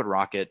a liquid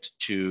rocket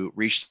to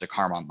reach the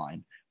Kármán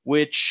line,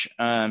 which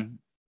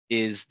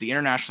is the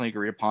internationally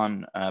agreed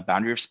upon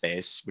boundary of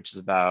space, which is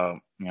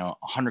about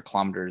 100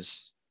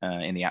 kilometers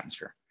in the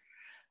atmosphere.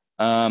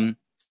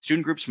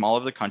 Student groups from all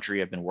over the country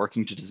have been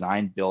working to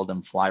design, build,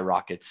 and fly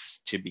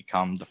rockets to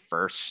become the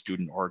first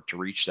student org to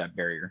reach that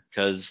barrier.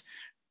 Because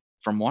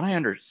from what I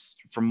understand,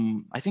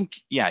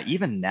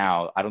 even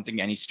now, I don't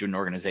think any student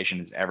organization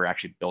has ever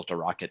actually built a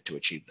rocket to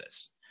achieve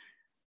this.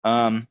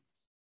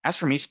 as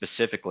for me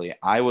specifically,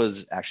 I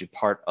was actually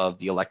part of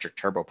the electric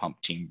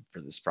turbopump team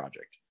for this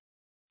project.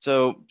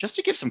 So just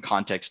to give some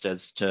context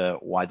as to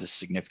why this is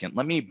significant,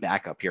 let me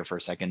back up here for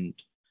a second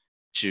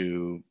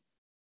to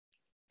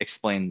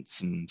explain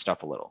some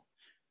stuff a little.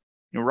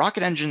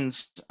 Rocket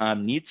engines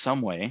need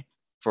some way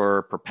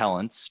for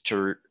propellants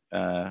to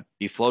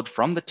be flowed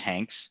from the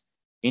tanks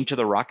into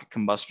the rocket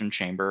combustion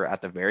chamber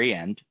at the very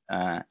end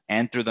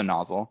and through the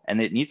nozzle.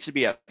 And it needs to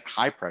be at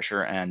high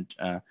pressure and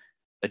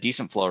a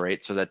decent flow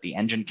rate so that the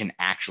engine can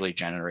actually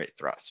generate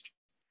thrust.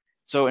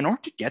 So in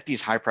order to get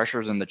these high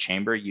pressures in the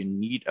chamber, you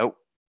need,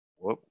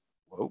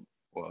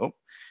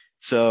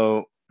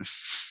 So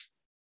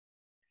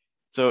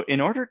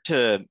in order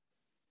to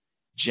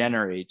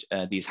generate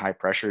these high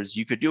pressures,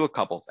 you could do a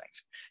couple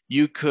things.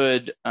 You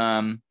could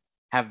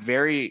have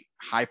very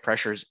high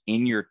pressures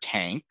in your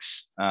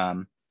tanks,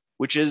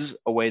 which is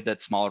a way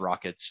that smaller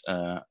rockets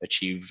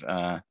achieve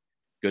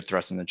good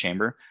thrust in the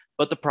chamber.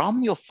 But the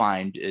problem you'll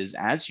find is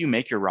as you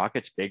make your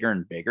rockets bigger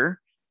and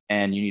bigger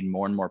and you need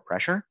more and more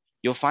pressure,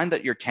 you'll find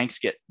that your tanks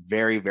get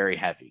very, very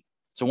heavy.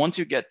 So once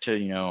you get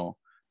to,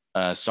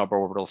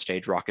 suborbital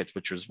stage rockets,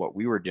 which is what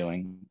we were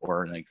doing,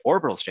 or like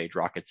orbital stage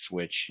rockets,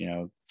 which,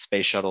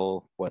 space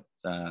shuttle,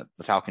 the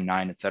Falcon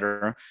 9, et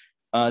cetera,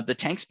 the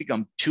tanks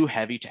become too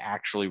heavy to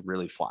actually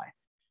really fly.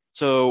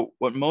 So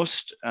what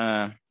most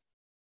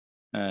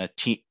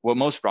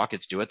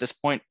rockets do at this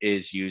point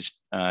is use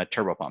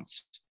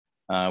turbopumps,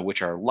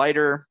 which are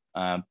lighter,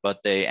 but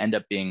they end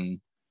up being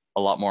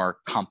a lot more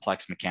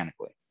complex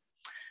mechanically.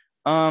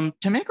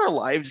 To make our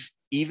lives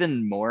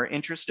even more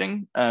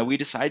interesting, we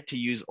decided to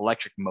use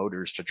electric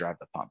motors to drive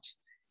the pumps.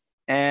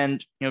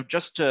 And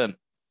just to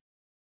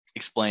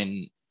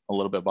explain a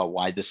little bit about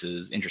why this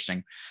is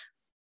interesting,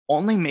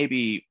 only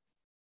maybe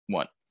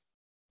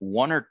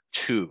one or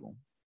two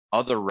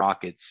other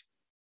rockets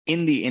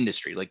in the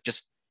industry, like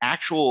just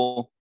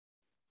actual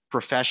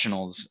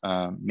professionals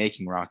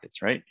making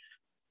rockets, right?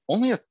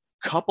 Only a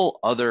couple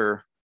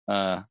other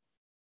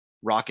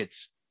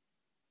rockets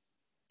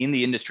in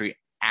the industry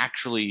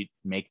actually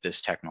make this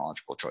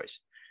technological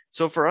choice.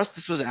 So for us,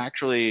 this was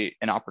actually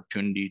an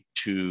opportunity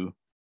to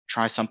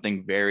try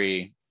something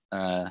very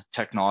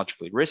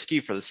technologically risky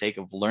for the sake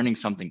of learning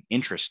something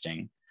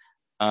interesting.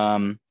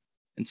 And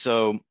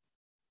so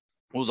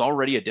what was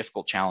already a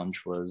difficult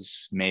challenge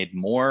was made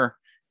more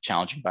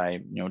challenging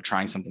by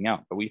trying something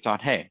out. But we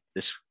thought, hey,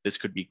 this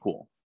could be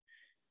cool.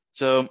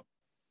 So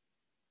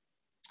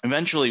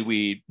eventually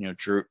we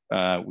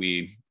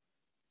we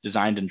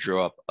designed and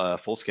drew up a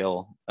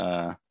full-scale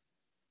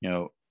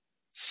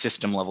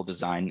system level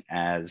design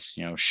as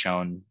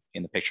shown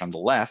in the picture on the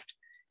left,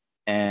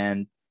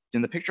 and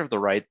in the picture of the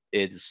right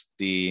is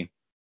the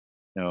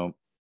more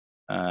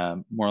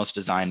or less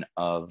design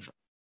of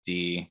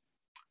the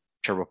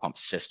turbopump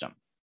system.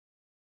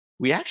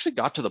 We actually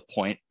got to the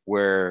point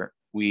where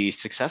we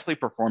successfully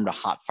performed a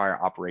hot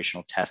fire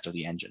operational test of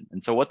the engine.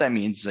 And so what that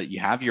means is that you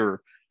have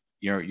your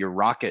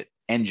rocket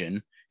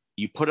engine,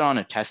 you put it on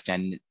a test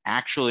stand, and it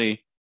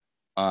actually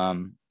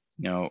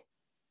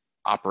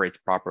operates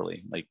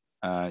properly. Like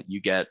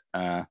you get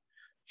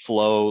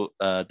flow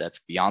that's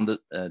beyond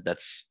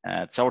that's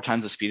at several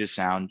times the speed of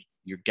sound.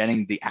 You're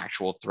getting the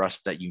actual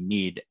thrust that you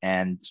need,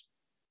 and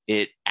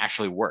it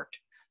actually worked.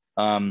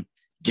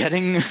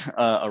 Getting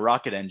a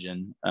rocket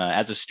engine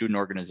as a student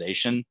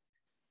organization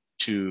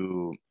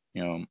to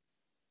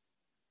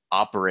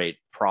operate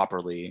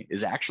properly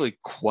is actually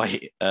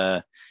quite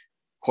a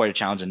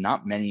challenge, and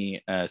not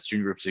many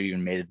student groups have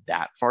even made it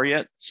that far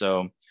yet.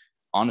 So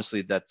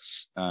honestly,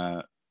 that's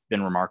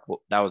been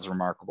remarkable. That was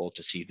remarkable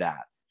to see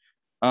that.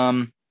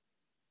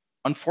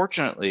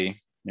 Unfortunately,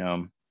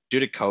 due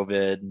to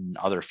COVID and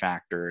other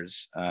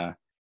factors,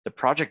 the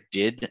project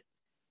did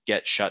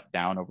get shut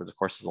down over the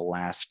course of the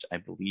last, I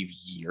believe,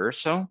 year or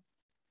so.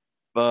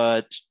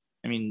 But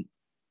I mean,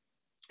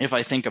 if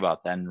I think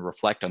about that and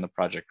reflect on the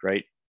project,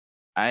 right,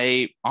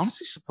 I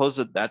honestly suppose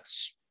that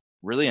that's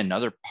really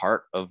another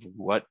part of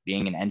what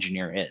being an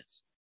engineer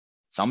is.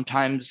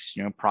 Sometimes,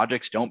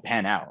 projects don't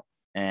pan out,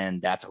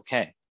 and that's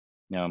okay.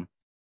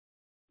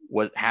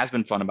 What has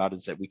been fun about it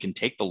is that we can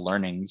take the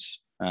learnings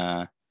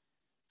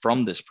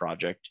from this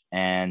project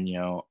and,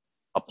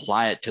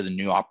 apply it to the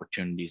new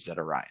opportunities that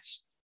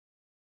arise.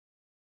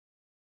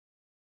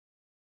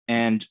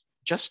 And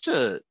just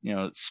to,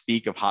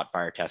 speak of hot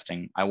fire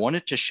testing, I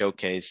wanted to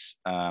showcase,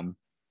 some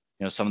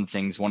of the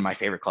things one of my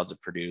favorite clubs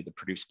at Purdue, the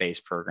Purdue Space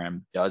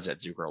Program, does at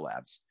Zucrow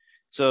Labs.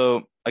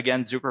 So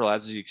again, Zucrow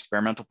Labs is the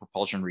experimental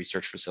propulsion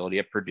research facility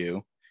at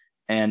Purdue.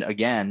 And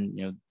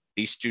again,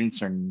 these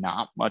students are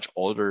not much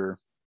older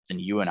than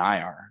you and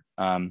I are.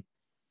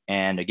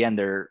 And again,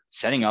 they're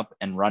setting up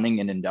and running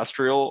an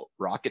industrial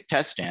rocket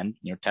test stand,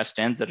 test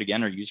stands that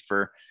again are used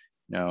for,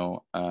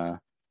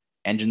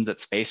 engines that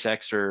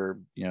SpaceX or,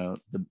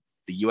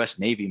 the US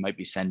Navy might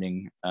be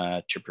sending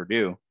to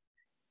Purdue.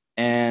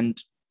 And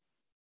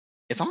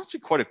it's honestly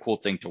quite a cool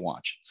thing to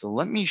watch. So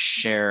let me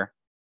share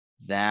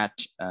that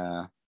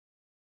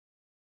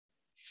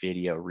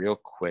video real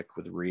quick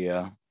with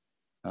Ria.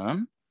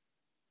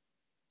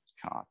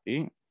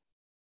 Copy.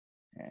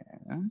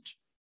 And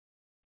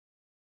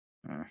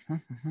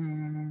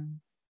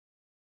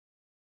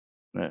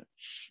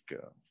let's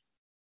go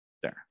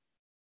there.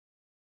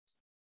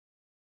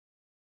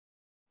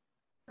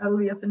 I'll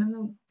be up in a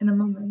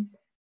moment.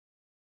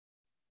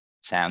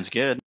 Sounds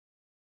good.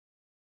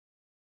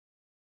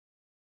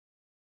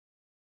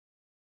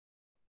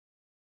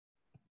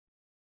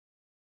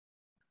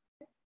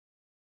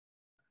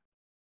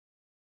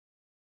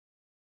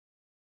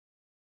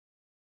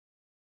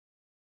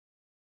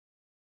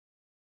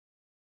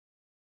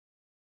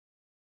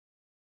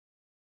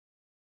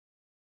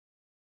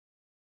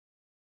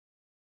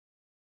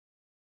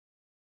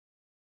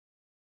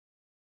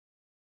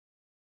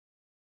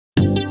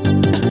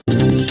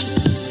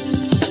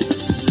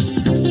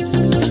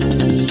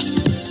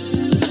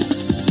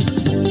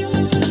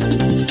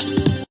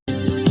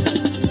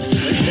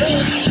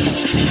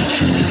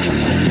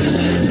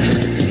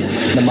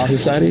 The Mars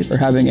Society are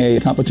having a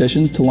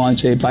competition to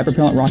launch a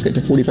bipropellant rocket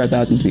to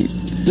 45,000 feet.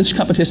 This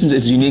competition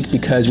is unique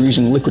because we're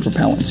using liquid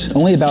propellants.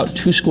 Only about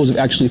 2 schools have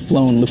actually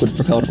flown liquid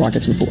propellant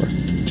rockets before.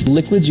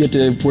 Liquids, you have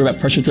to worry about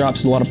pressure drops,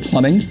 there's a lot of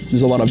plumbing,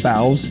 there's a lot of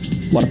valves,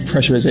 a lot of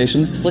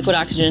pressurization. Liquid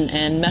oxygen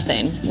and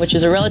methane, which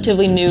is a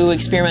relatively new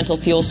experimental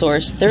fuel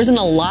source. There isn't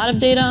a lot of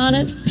data on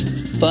it,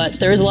 but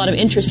there is a lot of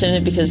interest in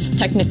it because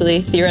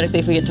technically, theoretically,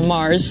 if we get to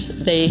Mars,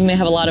 they may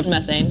have a lot of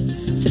methane.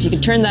 So if you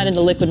could turn that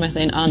into liquid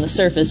methane on the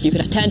surface, you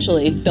could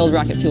potentially build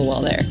rocket fuel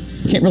while there.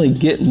 You can't really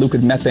get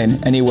liquid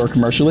methane anywhere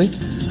commercially,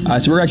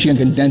 so we're actually going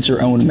to condense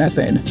our own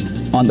methane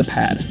on the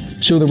pad.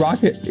 So the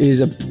rocket is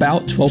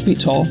about 12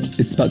 feet tall,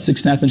 it's about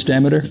 6.5 inch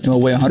diameter, and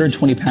will weigh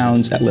 120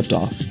 pounds at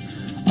liftoff.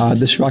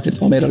 This rocket's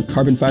all made out of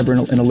carbon fiber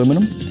and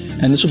aluminum,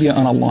 and this will be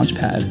on a launch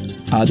pad.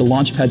 The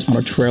launch pad's on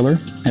a trailer,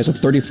 has a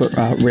 30-foot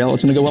rail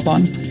it's going to go up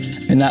on,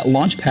 and that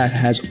launch pad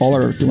has all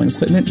our fueling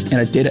equipment and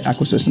a data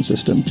acquisition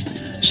system.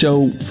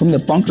 So from the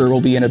bunker, we'll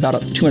be in about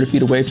 200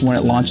 feet away from when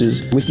it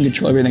launches. We can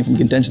control everything from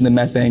condensing the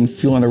methane,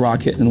 fueling the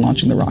rocket, and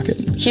launching the rocket.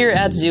 Here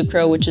at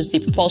Zucro, which is the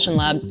propulsion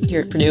lab here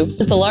at Purdue,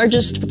 is the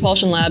largest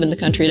propulsion lab in the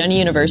country at any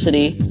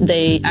university.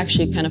 They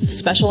actually kind of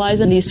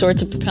specialize in these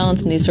sorts of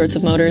propellants and these sorts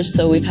of motors.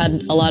 So we've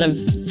had a lot of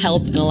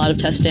help and a lot of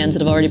test stands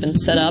that have already been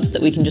set up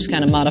that we can just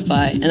kind of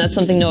modify. And that's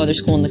something no other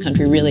school in the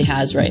country really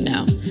has right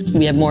now.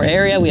 We have more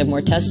area, we have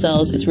more test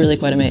cells. It's really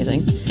quite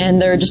amazing.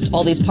 And there are just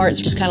all these parts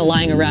just kind of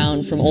lying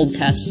around from old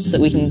tests that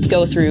we can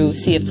go through,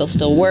 see if they'll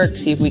still work,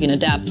 see if we can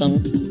adapt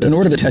them. In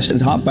order to test it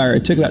at hot fire,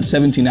 it took about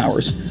 17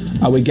 hours.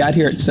 We got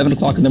here at 7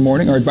 o'clock in the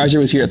morning. Our advisor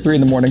was here at 3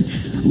 in the morning.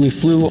 We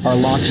flew our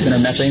LOX and our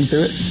methane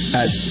through it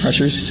at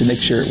pressures to make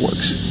sure it works.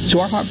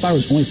 So our hot fire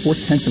was only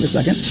 4/10 of a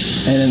second,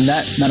 and in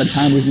that amount of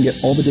time, we can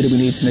get all the data we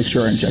need to make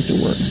sure our injector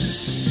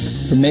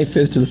works. From May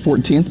 5th to the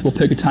 14th, we'll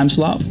pick a time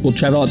slot. We'll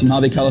travel out to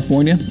Mojave,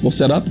 California. We'll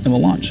set up, and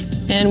we'll launch.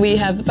 And we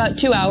have about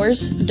 2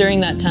 hours during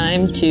that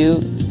time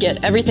to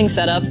get everything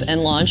set up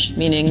and launched,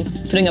 meaning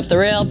putting up the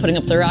rail, putting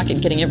up the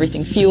rocket, getting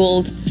everything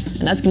fueled.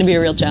 And that's going to be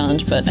a real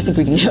challenge, but I think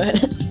we can do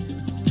it.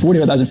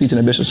 45,000 feet is an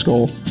ambitious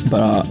goal,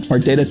 but our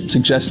data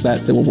suggests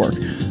that it will work.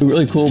 It's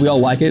really cool. We all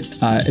like it.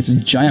 It's a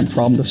giant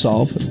problem to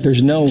solve.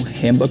 There's no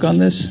handbook on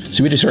this,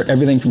 so we just start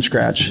everything from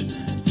scratch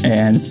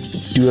and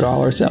do it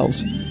all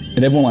ourselves.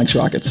 And everyone likes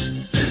rockets.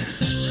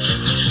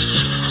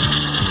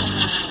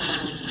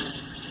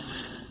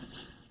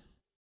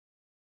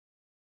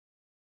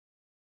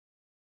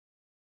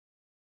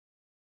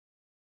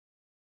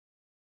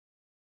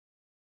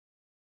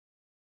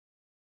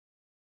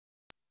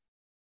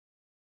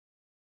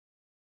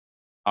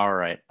 All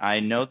right, I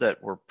know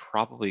that we're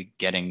probably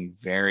getting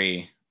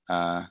very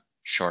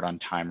short on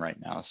time right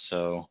now.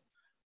 So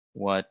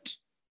but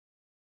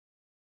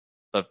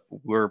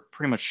we're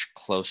pretty much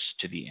close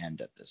to the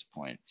end at this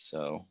point.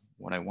 So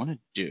what I want to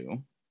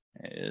do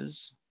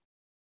is,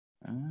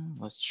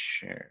 let's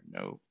share,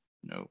 nope.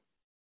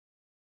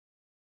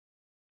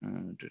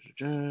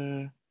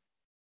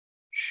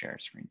 Share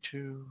screen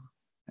 2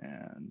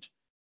 and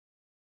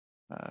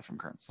from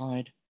current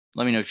slide.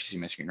 Let me know if you see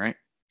my screen, right?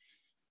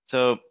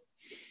 So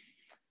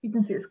you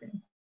can see your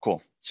screen.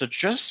 Cool. So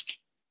just,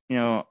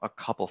 a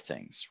couple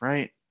things,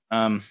 right?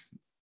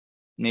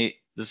 Nate,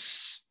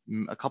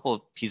 a couple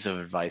of pieces of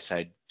advice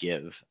I'd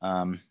give.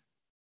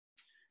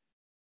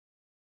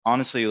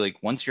 Honestly,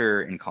 like once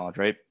you're in college,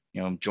 right?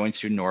 Join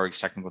student orgs,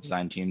 technical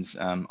design teams.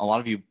 A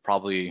lot of you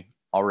probably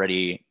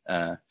already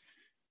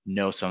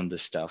know some of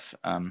this stuff.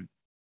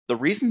 The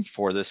reason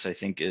for this, I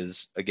think,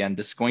 is, again,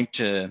 this is going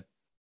to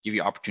give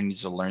you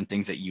opportunities to learn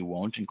things that you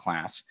won't in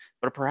class,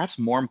 but perhaps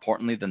more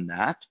importantly than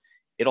that,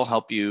 it'll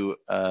help you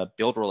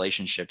build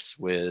relationships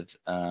with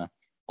a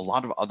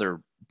lot of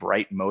other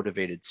bright,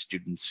 motivated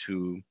students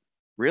who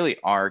really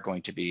are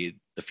going to be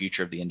the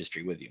future of the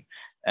industry with you.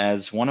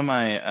 As one of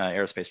my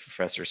aerospace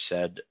professors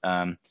said,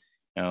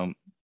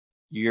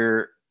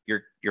 your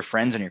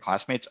friends and your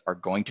classmates are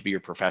going to be your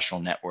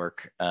professional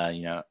network,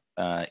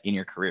 in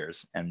your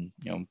careers. And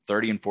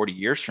 30 and 40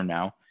 years from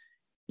now,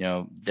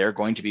 they're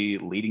going to be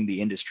leading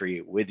the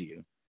industry with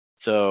you.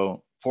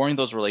 So forming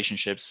those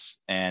relationships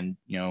and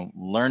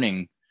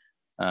learning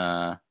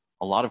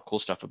a lot of cool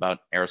stuff about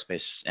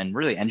aerospace and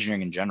really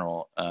engineering in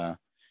general. A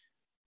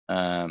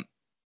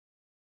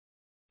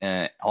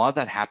lot of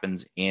that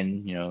happens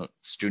in, you know,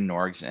 student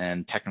orgs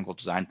and technical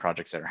design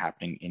projects that are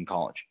happening in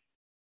college.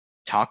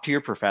 Talk to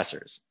your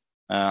professors.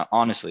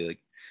 Honestly, like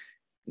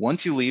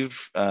once you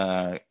leave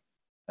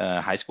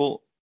high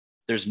school,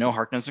 there's no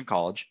Harkness in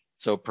college.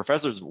 So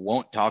professors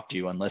won't talk to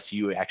you unless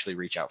you actually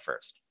reach out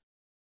first.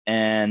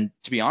 And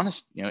to be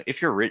honest, you know,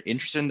 if you're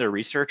interested in their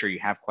research or you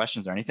have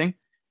questions or anything,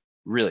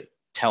 really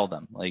tell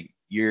them. Like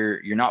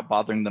you're not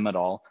bothering them at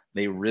all.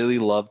 They really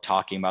love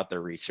talking about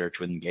their research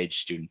with engaged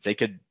students. They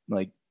could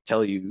like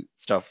tell you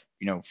stuff,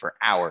 you know, for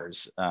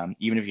hours,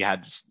 even if you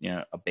had just, you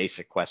know, a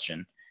basic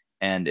question,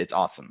 and it's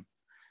awesome.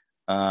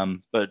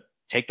 But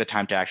take the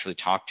time to actually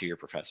talk to your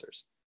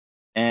professors.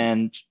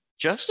 And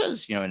just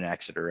as, you know, in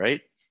Exeter,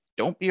 right?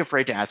 Don't be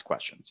afraid to ask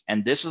questions.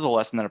 And this is a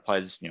lesson that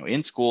applies, you know,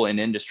 in school, in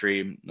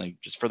industry, like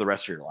just for the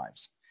rest of your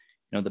lives.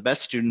 You know, the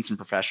best students and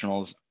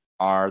professionals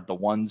are the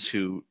ones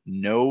who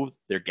know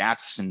their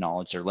gaps in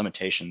knowledge, their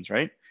limitations,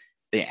 right?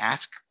 They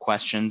ask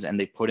questions and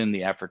they put in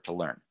the effort to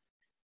learn.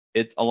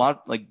 It's a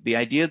lot like the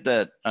idea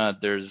that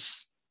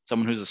there's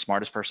someone who's the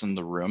smartest person in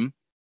the room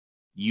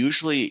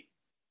usually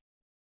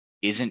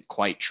isn't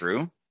quite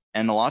true.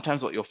 And a lot of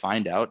times what you'll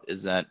find out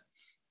is that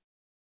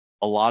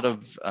a lot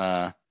of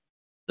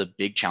the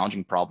big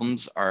challenging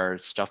problems are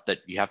stuff that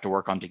you have to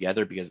work on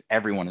together because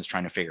everyone is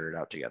trying to figure it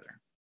out together.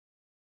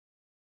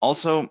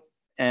 Also,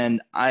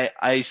 and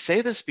I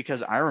say this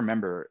because I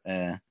remember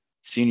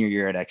senior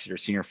year at Exeter,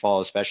 senior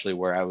fall especially,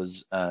 where I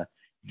was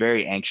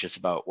very anxious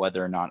about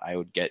whether or not I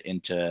would get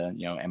into,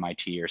 you know,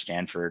 MIT or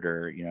Stanford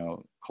or, you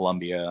know,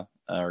 Columbia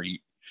or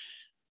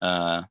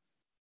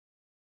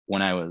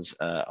when I was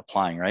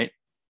applying, right?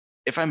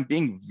 If I'm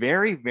being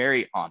very,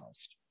 very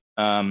honest,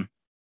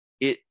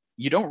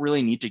 you don't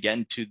really need to get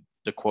into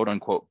the quote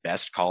unquote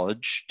best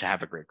college to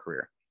have a great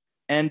career.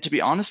 And to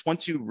be honest,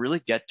 once you really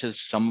get to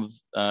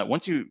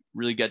once you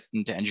really get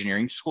into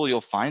engineering school,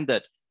 you'll find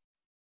that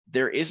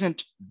there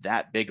isn't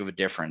that big of a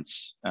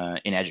difference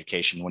in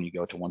education when you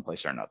go to one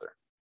place or another.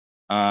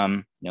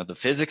 You know, the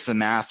physics, the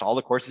math, all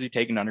the courses you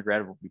take in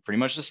undergrad will be pretty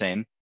much the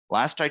same.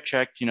 Last I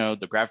checked, you know,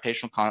 the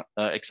gravitational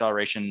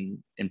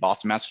acceleration in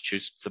Boston,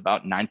 Massachusetts,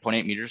 about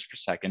 9.8 meters per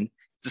second.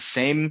 It's the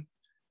same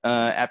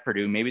at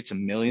Purdue. Maybe it's a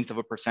millionth of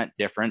a percent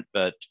different,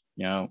 but,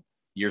 you know,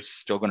 you're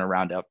still going to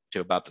round up to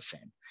about the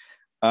same.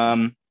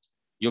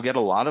 You'll get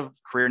a lot of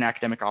career and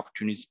academic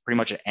opportunities pretty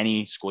much at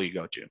any school you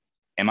go to.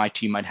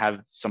 MIT might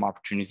have some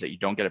opportunities that you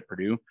don't get at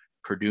Purdue.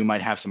 Purdue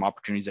might have some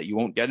opportunities that you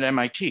won't get at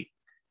MIT.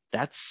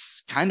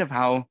 That's kind of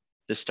how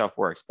this stuff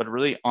works. But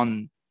really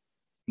on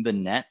the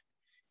net,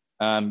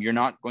 you're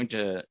not going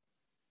to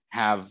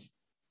have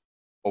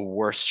a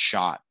worse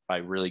shot by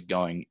really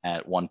going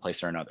at one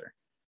place or another.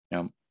 You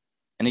know?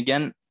 And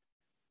again,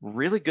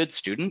 really good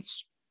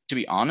students, to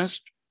be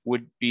honest,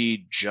 would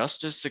be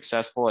just as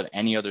successful at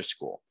any other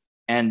school.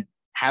 And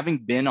having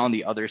been on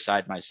the other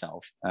side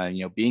myself,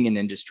 you know, being in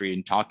industry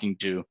and talking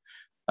to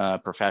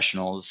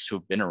professionals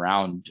who've been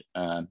around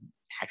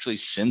actually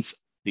since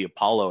the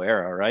Apollo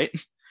era, right?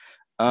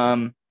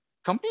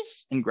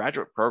 Companies and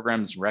graduate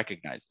programs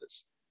recognize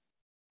this.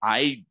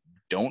 I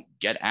don't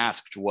get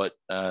asked what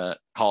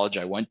college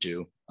I went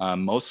to.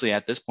 Mostly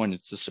at this point,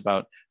 it's just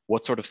about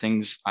what sort of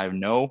things I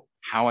know,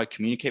 how I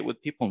communicate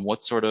with people, and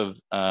what sort of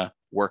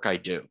work I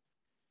do.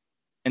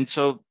 And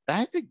so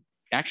that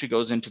actually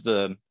goes into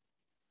the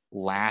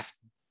last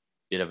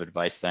bit of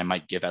advice that I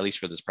might give, at least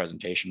for this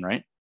presentation,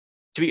 right?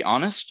 To be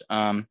honest,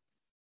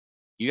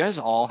 you guys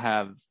all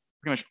have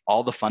pretty much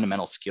all the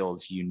fundamental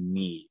skills you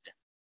need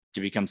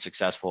to become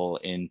successful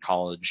in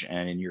college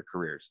and in your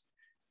careers.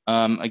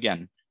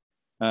 Again,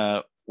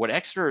 what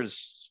Exeter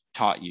has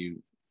taught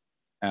you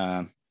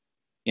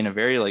in a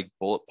very like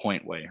bullet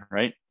point way,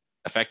 right?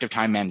 Effective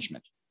time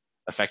management,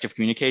 effective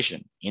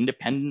communication,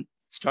 independent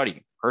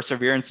study,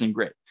 perseverance, and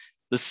grit.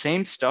 The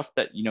same stuff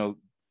that, you know,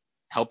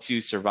 helps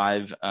you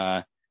survive,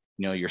 you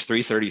know, your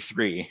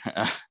 333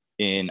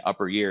 in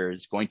upper year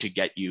is going to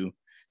get you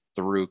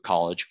through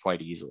college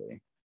quite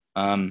easily.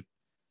 I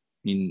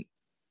mean,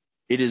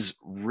 it is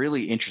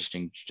really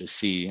interesting to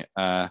see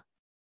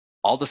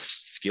all the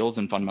skills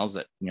and fundamentals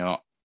that, you know,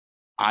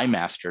 I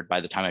mastered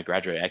by the time I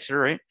graduated Exeter,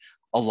 right?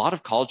 A lot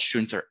of college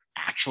students are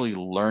actually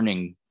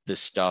learning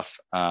this stuff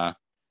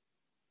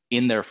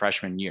in their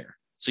freshman year.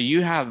 So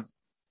you have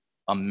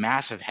a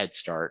massive head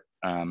start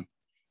when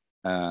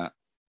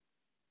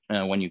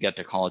you get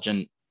to college.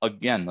 And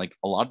again, like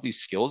a lot of these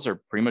skills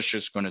are pretty much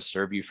just going to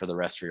serve you for the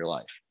rest of your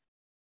life.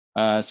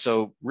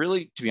 So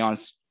really, to be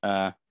honest,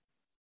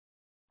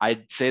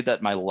 I'd say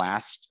that my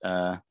last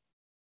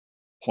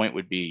point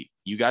would be,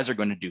 you guys are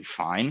going to do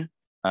fine.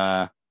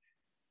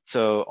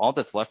 So all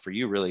that's left for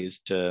you really is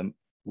to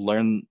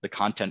learn the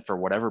content for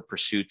whatever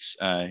pursuits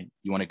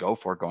you want to go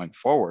for going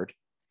forward.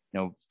 You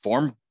know,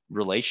 form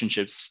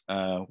relationships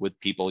with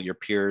people, your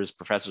peers,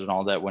 professors, and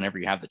all that whenever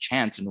you have the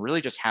chance, and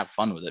really just have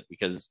fun with it,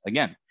 because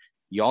again,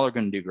 y'all are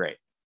going to do great.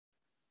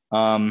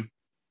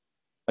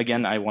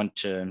 Again, I want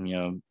to, you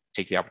know,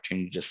 take the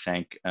opportunity to just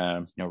thank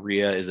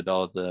Ria,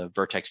 Isabella, the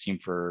Vertex team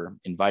for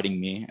inviting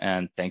me,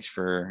 and thanks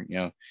for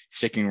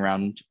sticking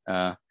around,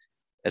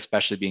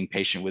 especially being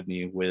patient with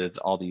me with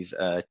all these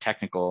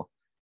technical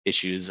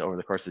issues over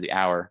the course of the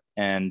hour.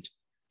 And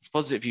I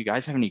suppose if you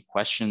guys have any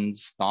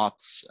questions,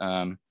 thoughts,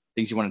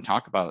 things you want to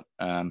talk about,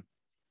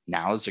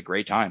 now is a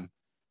great time.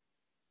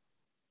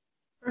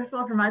 First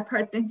of all, for my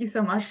part, thank you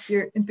so much.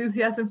 Your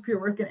enthusiasm for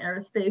your work in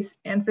aerospace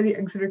and for the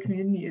Exeter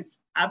community is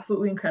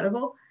absolutely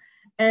incredible.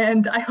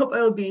 And I hope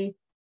I will be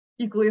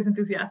equally as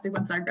enthusiastic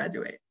once I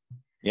graduate.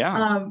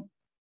 Yeah.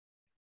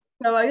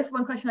 So I guess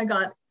one question I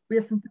got, we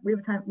have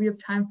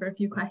time for a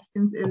few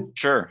questions, is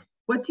sure.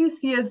 What do you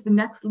see as the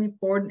next leap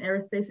forward in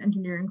aerospace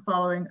engineering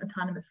following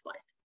autonomous flight?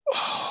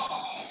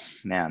 Oh,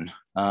 man.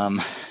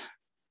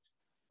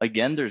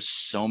 Again, there's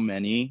so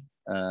many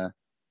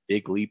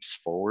big leaps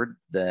forward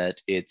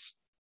that it's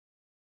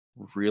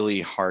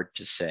really hard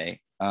to say.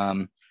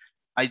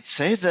 I'd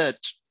say that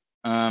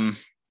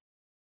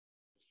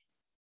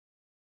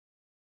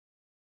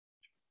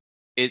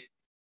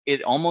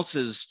it almost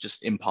is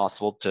just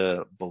impossible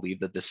to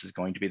believe that this is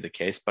going to be the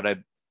case, but I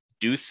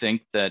do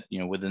think that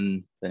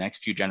within the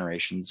next few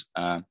generations,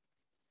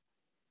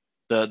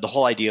 the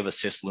whole idea of a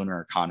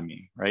cislunar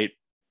economy, right?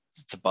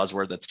 It's a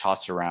buzzword that's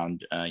tossed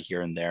around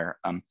here and there.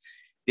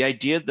 The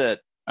idea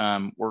that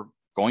we're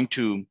going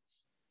to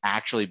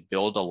actually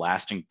build a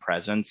lasting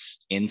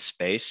presence in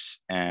space,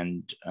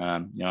 and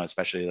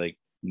especially like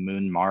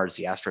Moon, Mars,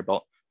 the asteroid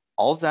belt,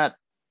 all of that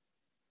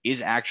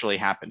is actually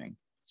happening.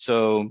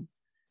 So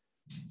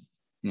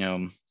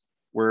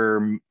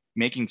we're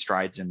making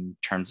strides in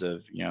terms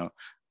of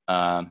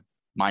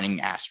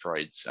mining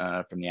asteroids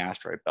from the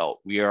asteroid belt.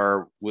 We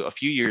are a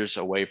few years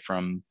away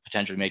from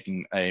potentially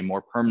making a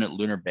more permanent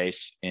lunar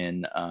base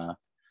in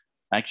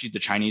actually, the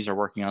Chinese are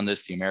working on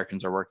this, the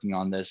Americans are working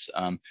on this.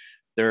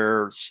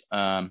 There's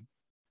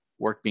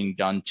work being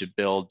done to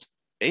build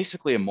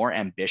basically a more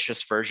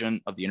ambitious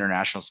version of the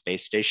International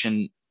Space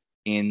Station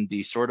in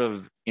the sort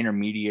of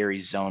intermediary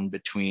zone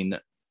between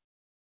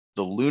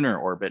the lunar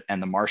orbit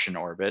and the Martian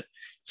orbit.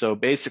 So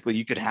basically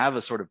you could have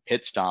a sort of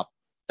pit stop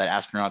that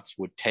astronauts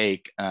would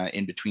take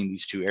in between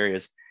these two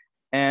areas.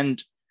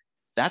 And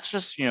that's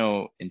just,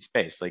 in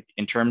space. Like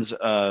in terms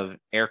of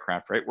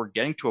aircraft, right? We're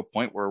getting to a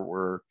point where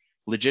we're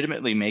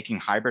legitimately making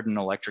hybrid and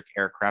electric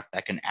aircraft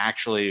that can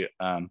actually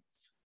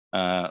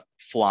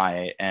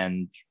fly,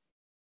 and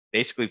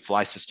basically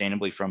fly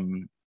sustainably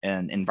from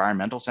an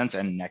environmental sense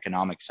and an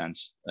economic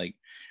sense. Like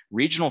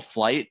regional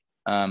flight,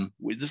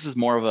 this is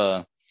more of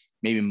a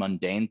maybe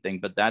mundane thing,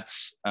 but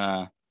that's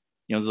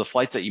the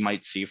flights that you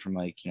might see from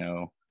like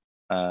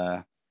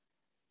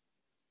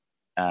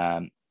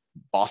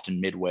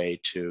Boston Midway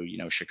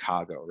to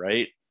Chicago,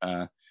 right?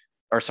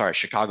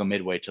 Chicago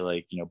Midway to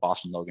like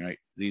Boston Logan, right?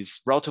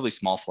 These relatively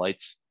small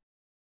flights,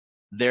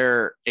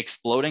 they're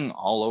exploding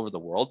all over the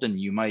world, and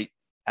you might,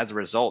 as a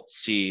result,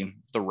 see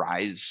the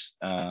rise,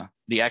 the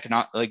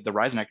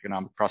rise in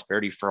economic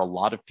prosperity for a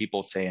lot of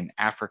people, say in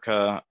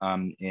Africa,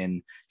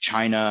 in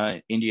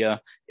China,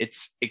 India.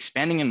 It's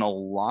expanding in a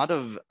lot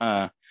of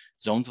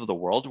zones of the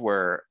world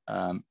where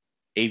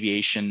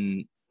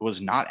aviation was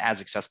not as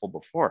accessible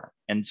before.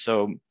 And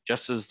so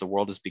just as the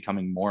world is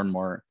becoming more and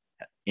more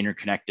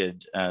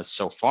interconnected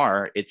so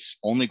far, it's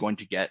only going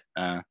to get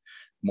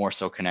more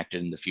so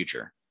connected in the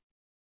future.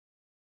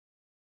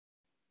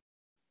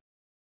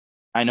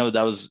 I know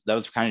that was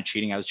kind of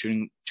cheating. I was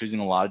choosing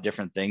a lot of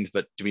different things,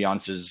 but to be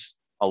honest, there's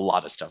a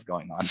lot of stuff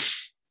going on.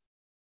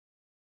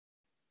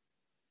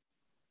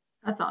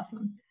 That's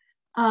awesome.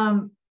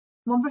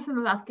 One person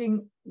was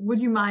asking,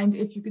 would you mind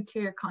if you could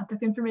share your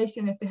contact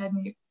information if they had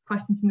any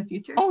questions in the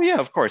future? Oh yeah,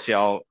 of course.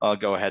 Yeah, I'll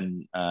go ahead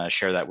and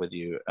share that with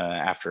you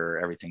after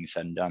everything is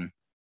said and done.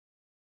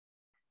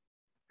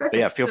 But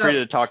yeah, feel free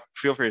to talk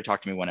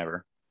to me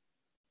whenever.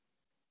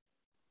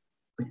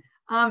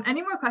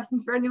 Any more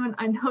questions for anyone?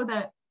 I know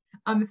that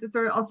Mr.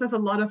 Saroya also has a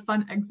lot of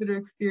fun Exeter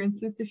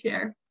experiences to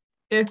share,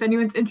 if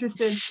anyone's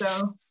interested,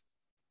 so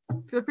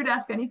feel free to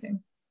ask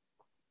anything.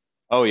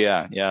 Oh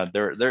yeah.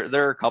 There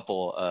are a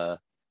couple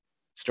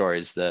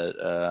stories that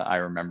I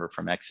remember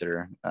from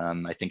Exeter.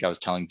 I think I was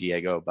telling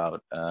Diego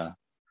about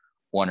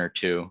one or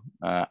two.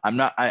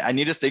 I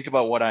need to think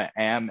about what I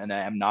am and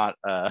I am not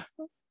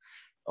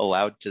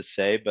allowed to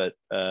say, but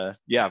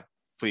yeah,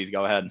 please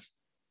go ahead.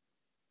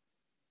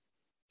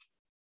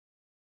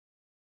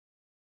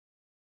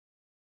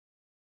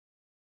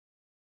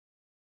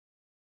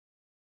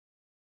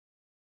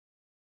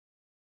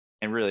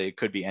 And really, it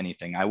could be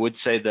anything. I would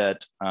say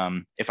that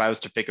if I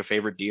was to pick a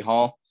favorite D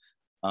Hall,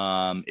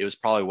 it was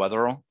probably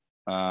Wetherell.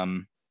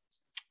 I'm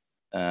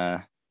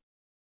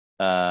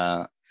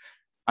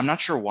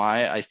not sure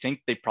why. I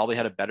think they probably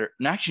had a better.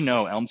 Actually,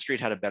 no. Elm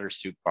Street had a better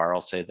soup bar.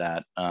 I'll say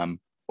that.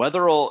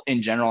 Wetherell,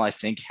 in general, I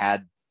think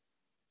had,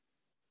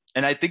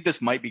 and I think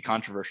this might be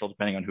controversial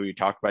depending on who you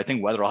talk about. I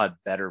think Wetherell had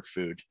better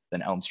food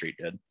than Elm Street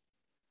did.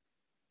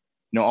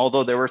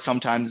 Although there were some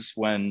times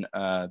when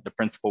the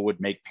principal would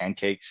make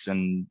pancakes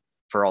and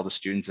for all the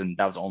students, and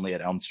that was only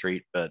at Elm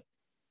Street. But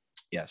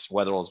yes,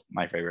 Wetherell's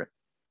my favorite.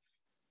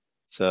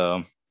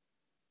 So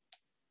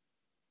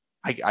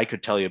I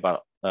could tell you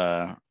about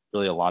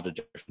really a lot of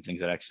different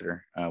things at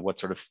Exeter. What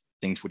sort of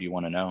things would you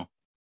want to know?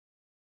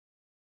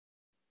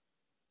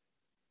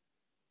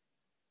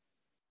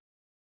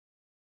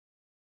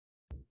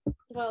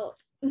 Well,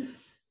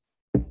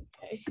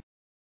 okay.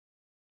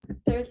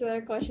 There's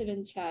another question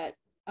in chat.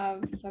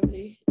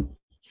 Somebody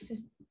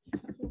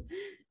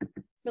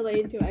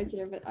related to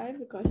Exeter, but I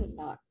have a question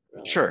not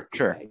related Sure.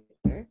 to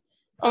Exeter.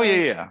 Oh,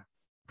 yeah.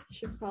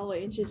 Should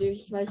probably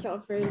introduce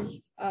myself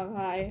first.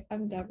 Hi,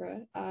 I'm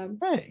Deborah.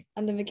 Hey.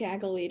 I'm the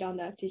mechanical lead on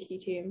the FTC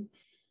team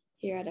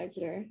here at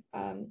Exeter.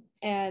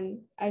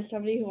 And as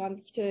somebody who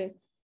wants to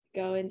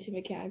go into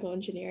mechanical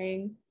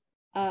engineering,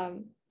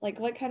 like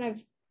what kind of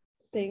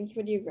things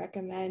would you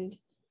recommend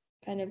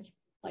kind of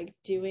like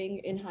doing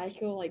in high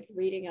school, like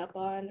reading up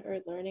on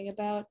or learning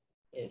about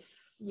if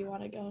you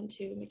want to go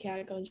into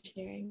mechanical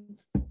engineering?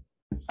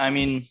 I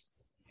mean,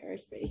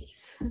 aerospace.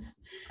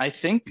 I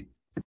think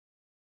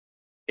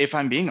if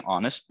I'm being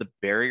honest, the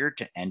barrier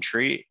to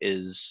entry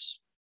is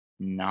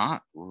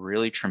not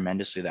really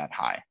tremendously that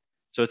high.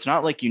 So it's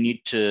not like you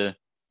need to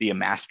be a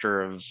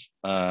master of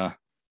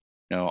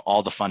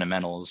all the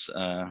fundamentals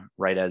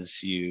right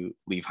as you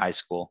leave high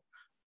school.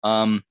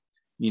 I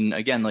mean,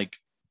 again, like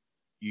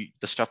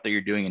the stuff that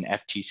you're doing in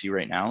FTC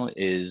right now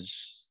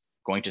is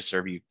going to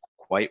serve you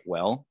quite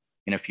well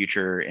in a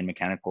future in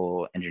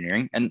mechanical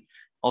engineering. And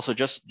also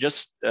just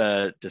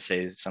to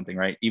say something,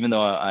 right, even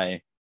though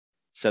I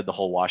said the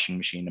whole washing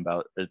machine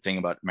about the thing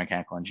about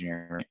mechanical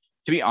engineering, right?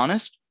 To be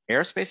honest,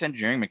 aerospace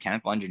engineering,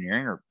 mechanical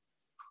engineering are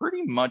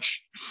pretty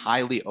much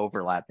highly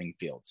overlapping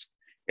fields.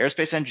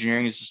 Aerospace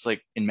engineering is just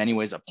like in many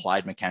ways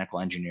applied mechanical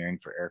engineering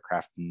for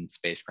aircraft and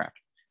spacecraft.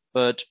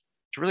 But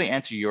to really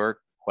answer your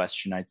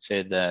question, I'd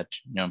say that,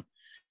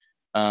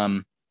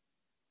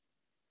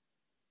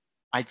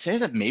 I'd say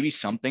that maybe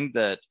something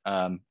that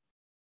a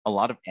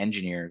lot of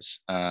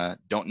engineers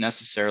don't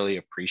necessarily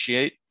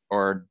appreciate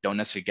or don't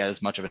necessarily get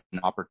as much of an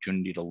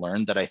opportunity to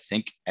learn that I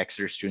think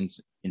Exeter students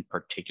in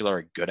particular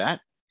are good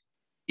at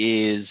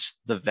is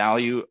the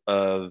value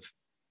of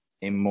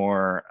a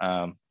more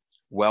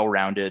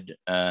well-rounded,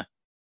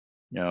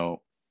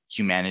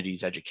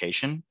 humanities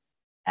education,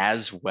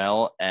 as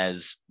well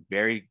as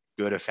very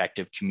good,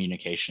 effective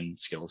communication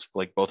skills,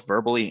 like both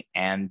verbally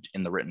and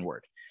in the written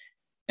word.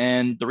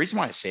 And the reason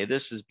why I say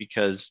this is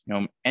because,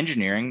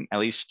 engineering, at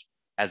least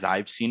as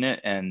I've seen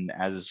it, and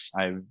as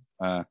I've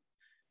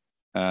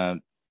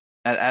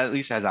at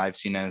least as I've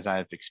seen it, as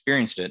I've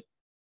experienced it,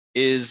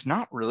 is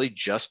not really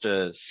just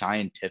a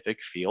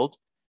scientific field.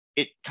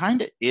 It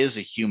kind of is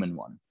a human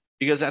one,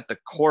 because at the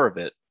core of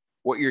it,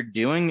 what you're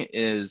doing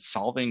is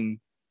solving,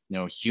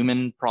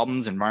 human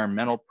problems,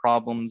 environmental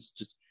problems,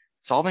 just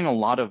solving a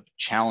lot of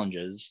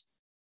challenges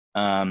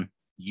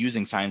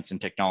using science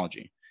and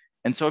technology.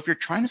 And so if you're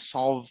trying to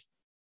solve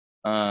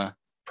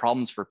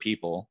problems for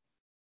people,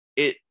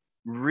 it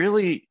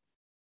really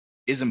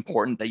is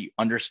important that you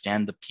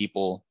understand the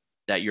people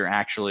that you're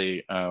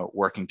actually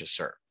working to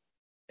serve.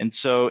 And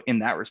so in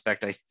that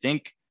respect, I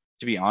think,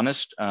 to be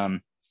honest,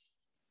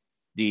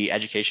 the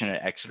education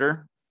at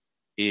Exeter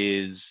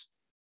is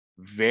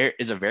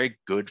a very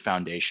good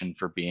foundation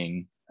for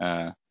being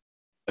a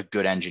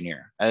good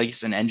engineer, at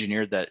least an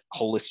engineer that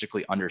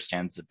holistically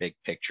understands the big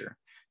picture.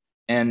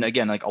 And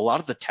again, like a lot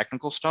of the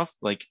technical stuff,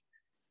 like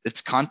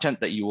it's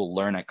content that you will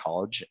learn at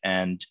college.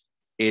 And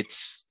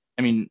it's,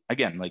 I mean,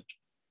 again, like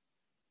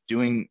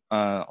doing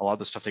a lot of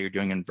the stuff that you're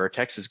doing in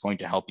Vertex is going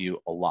to help you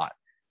a lot.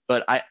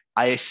 But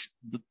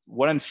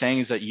what I'm saying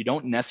is that you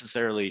don't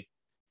necessarily,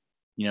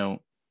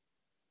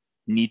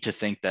 need to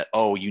think that,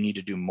 oh, you need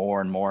to do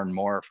more and more and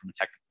more from a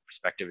technical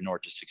perspective in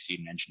order to succeed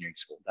in engineering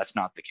school. That's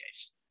not the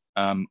case.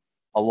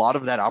 A lot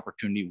of that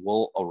opportunity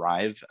will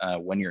arrive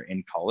when you're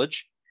in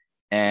college,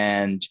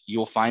 and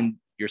you'll find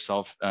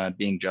yourself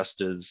being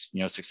just as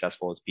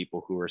successful as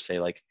people who are, say,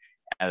 like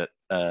at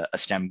a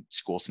STEM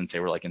school since they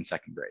were like in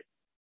second grade.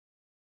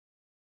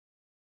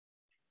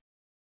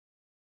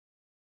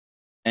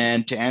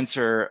 And to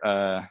answer,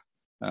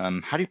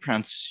 how do you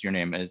pronounce your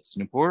name? Is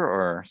it Nupur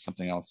or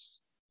something else?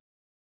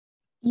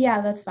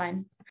 Yeah, that's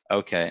fine.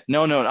 Okay.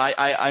 No,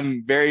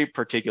 I'm very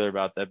particular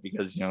about that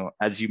because,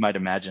 as you might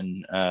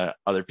imagine,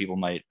 other people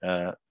might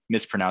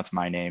mispronounce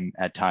my name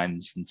at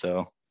times. And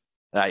so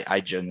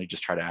I generally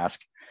just try to ask.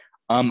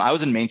 I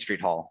was in Main Street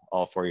Hall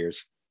all 4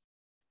 years.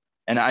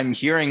 And I'm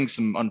hearing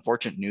some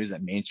unfortunate news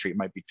that Main Street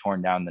might be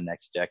torn down the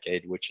next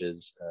decade, which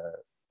is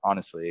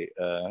honestly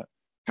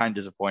kind of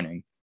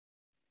disappointing.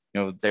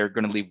 They're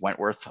going to leave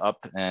Wentworth up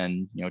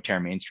and,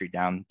 tear Main Street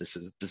down. This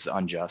is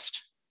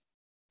unjust.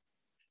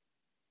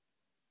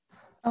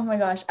 Oh my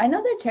gosh. I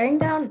know they're tearing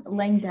down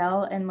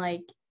Langdell and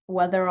like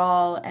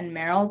Weatherall and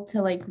Merrill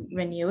to like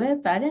renew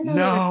it, but I didn't know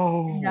they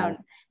were tearing down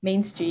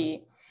Main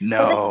Street. No.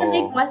 But that's gonna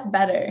make West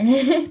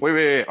better.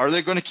 wait. Are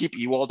they going to keep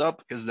Ewald up?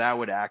 Because that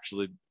would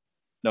actually,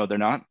 no, they're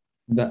not.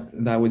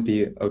 That would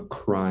be a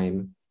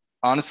crime.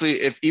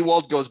 Honestly, if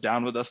Ewald goes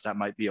down with us, that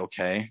might be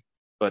okay.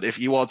 But if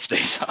Ewald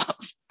stays up.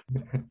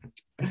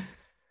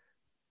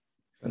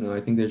 I don't know.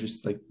 I think they're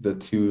just like the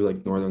two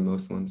like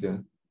northernmost ones. Yeah.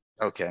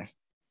 Okay.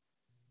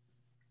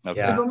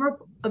 Okay. There's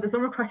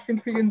one more question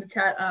for you in the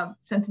chat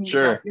sent to me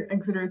about your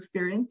Exeter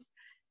experience.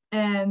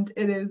 And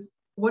it is,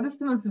 what is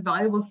the most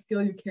valuable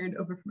skill you carried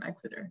over from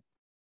Exeter?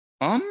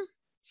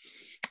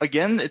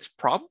 Again, it's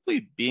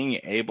probably being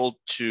able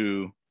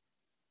to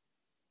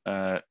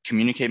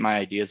communicate my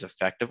ideas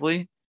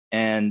effectively.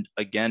 And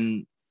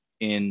again,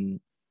 in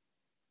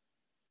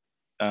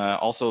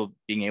also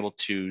being able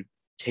to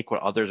take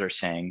what others are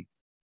saying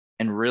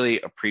and really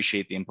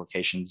appreciate the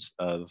implications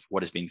of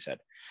what is being said.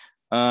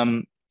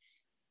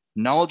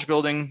 Knowledge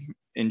building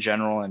in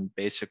general, and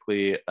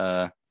basically,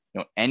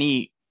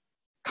 any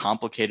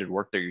complicated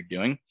work that you're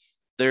doing,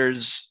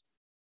 there's,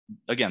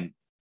 again,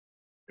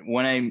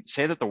 when I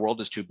say that the world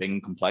is too big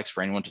and complex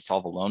for anyone to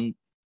solve alone,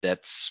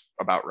 that's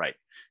about right.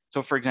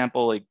 So for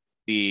example, like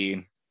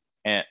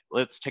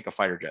let's take a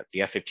fighter jet,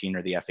 the F-15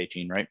 or the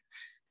F-18, right?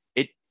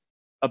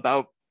 If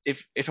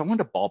I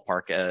wanted to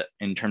ballpark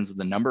in terms of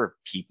the number of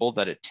people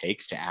that it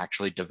takes to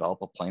actually develop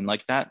a plane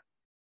like that,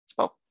 it's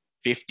about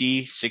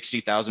 50,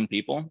 60,000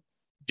 people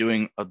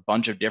doing a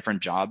bunch of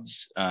different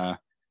jobs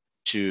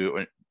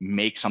to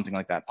make something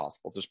like that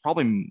possible. There's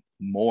probably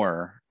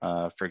more,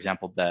 for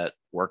example, that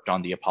worked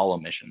on the Apollo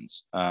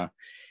missions.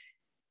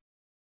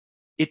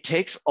 It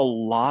takes a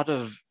lot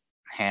of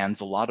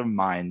hands, a lot of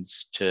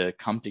minds to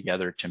come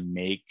together to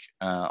make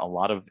a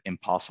lot of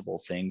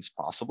impossible things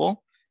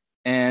possible.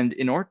 And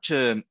in order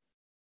to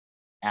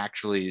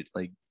actually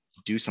like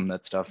do some of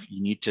that stuff,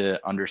 you need to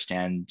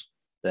understand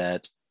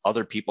that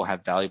other people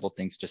have valuable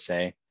things to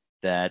say,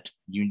 that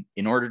you,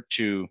 in order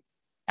to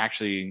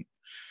actually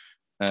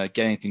get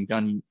anything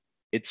done,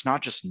 it's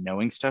not just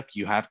knowing stuff,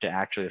 you have to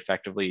actually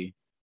effectively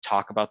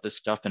talk about this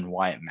stuff and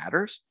why it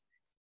matters.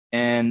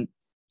 And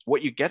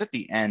what you get at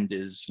the end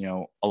is,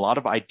 a lot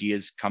of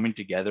ideas coming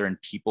together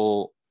and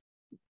people,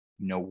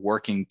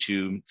 working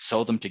to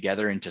sew them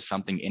together into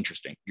something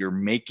interesting. You're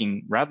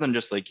making, rather than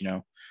just like,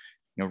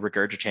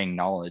 regurgitating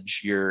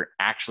knowledge, you're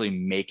actually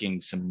making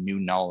some new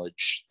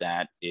knowledge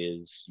that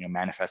is,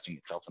 manifesting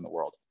itself in the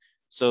world.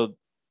 So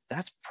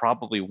that's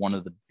probably one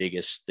of the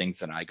biggest things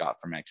that I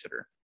got from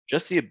Exeter.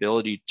 Just the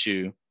ability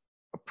to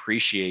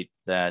appreciate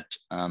that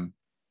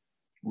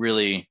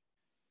really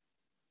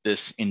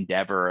this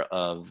endeavor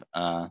of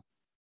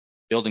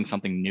building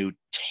something new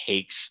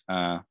takes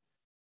a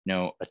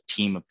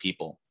team of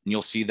people. And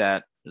you'll see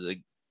that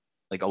like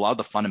a lot of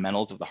the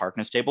fundamentals of the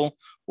Harkness table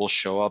will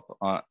show up,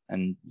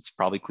 and it's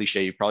probably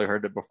cliche, you probably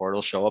heard it before,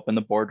 it'll show up in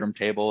the boardroom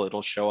table,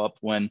 it'll show up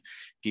when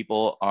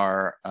people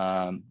are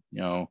on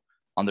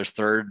their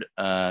third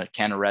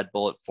can of Red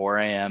Bull at 4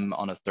 a.m.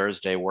 on a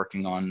Thursday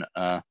working on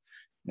a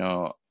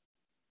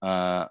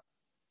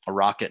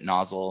rocket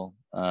nozzle.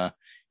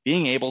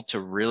 Being able to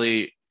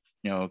really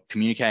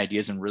communicate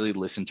ideas and really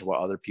listen to what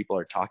other people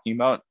are talking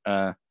about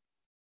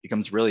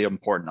becomes really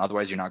important.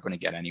 Otherwise, you're not going to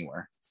get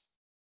anywhere.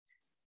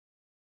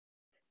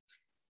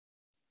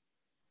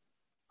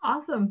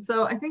 Awesome.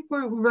 So I think we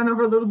run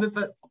over a little bit,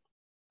 but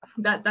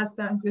that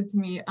sounds good to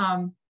me.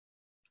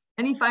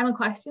 Any final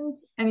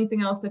questions?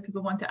 Anything else that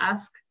people want to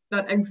ask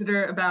about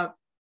Exeter, about,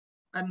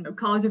 I don't know,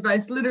 college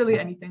advice, literally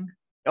anything?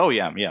 Oh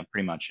yeah,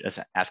 pretty much. Just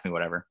ask me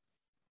whatever.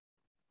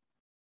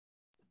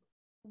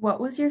 What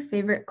was your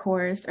favorite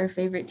course or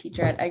favorite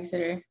teacher at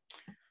Exeter?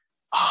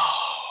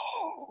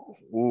 Oh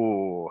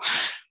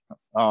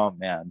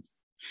man.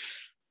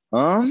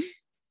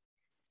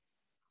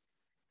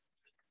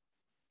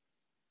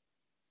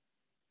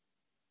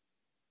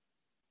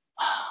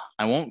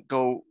 I won't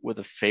go with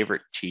a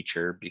favorite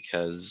teacher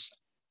because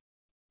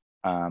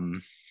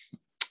I'm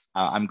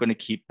going to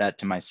keep that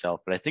to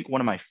myself. But I think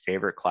one of my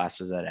favorite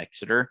classes at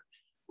Exeter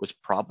was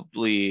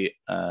probably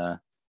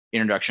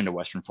Introduction to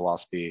Western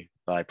Philosophy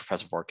by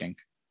Professor Vorking.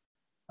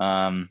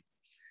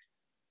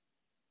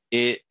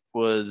 It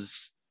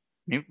was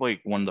maybe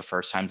like one of the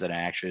first times that I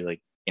actually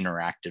like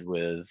interacted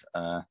with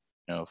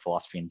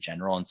philosophy in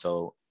general, and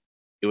so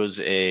it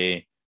was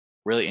a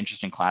really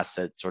interesting class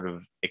that sort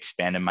of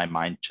expanded my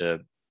mind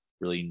to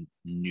really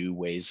new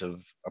ways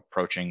of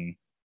approaching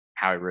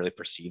how I really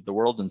perceive the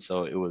world, and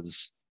so it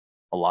was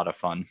a lot of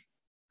fun.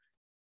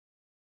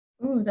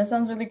 Ooh, that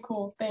sounds really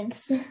cool.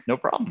 Thanks. No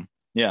problem.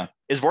 Yeah.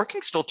 Is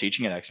Vorking still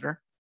teaching at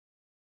Exeter?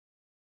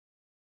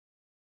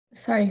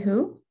 Sorry,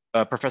 who?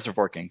 Professor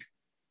Vorking.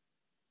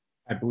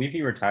 I believe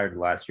he retired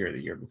last year or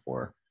the year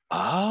before.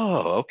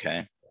 Oh,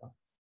 okay.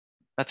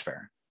 That's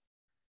fair.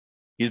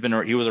 He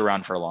was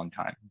around for a long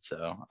time,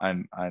 so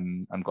I'm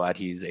glad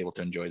he's able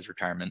to enjoy his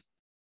retirement.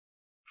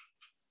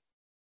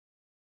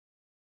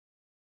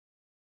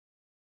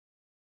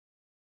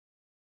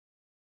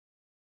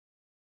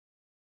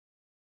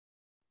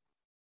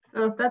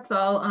 So if that's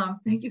all,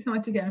 thank you so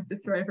much again,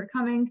 Mr. Saroya, for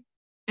coming.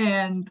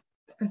 And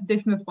this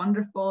presentation was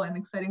wonderful and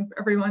exciting for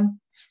everyone.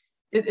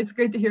 It's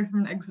great to hear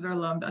from an Exeter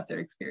alum about their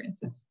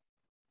experiences.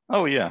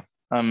 Oh yeah,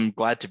 I'm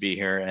glad to be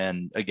here.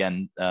 And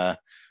again,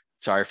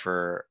 sorry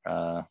for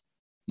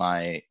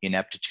my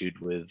ineptitude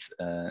with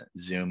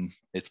Zoom.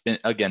 It's been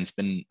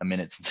a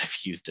minute since I've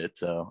used it.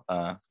 So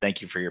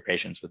thank you for your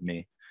patience with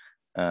me.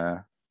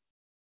 Thank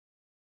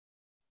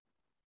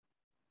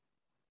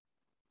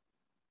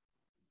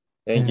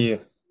you.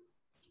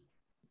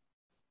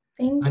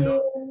 Thank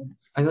you.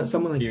 I know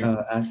someone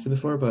asked it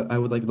before, but I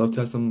would love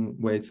to have some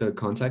way to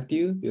contact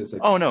you because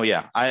oh no,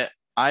 yeah,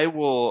 I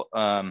will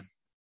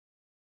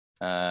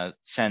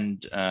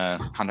send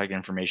contact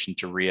information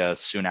to Ria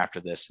soon after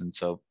this, and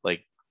so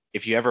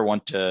if you ever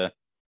want to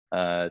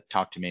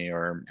talk to me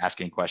or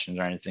ask any questions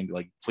or anything,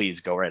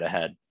 please go right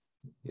ahead.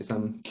 Yes,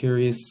 I'm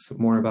curious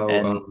more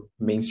about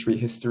Main Street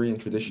history and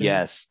traditions.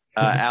 Yes,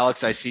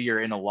 Alex, I see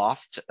you're in a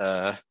loft.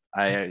 I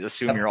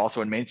assume you're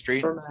also in Main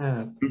Street.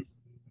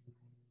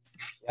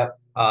 Yep.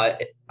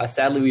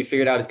 Sadly, we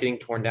figured out it's getting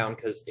torn down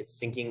because it's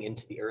sinking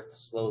into the earth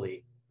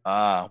slowly.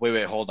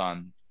 Wait, hold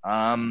on.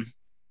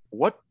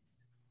 What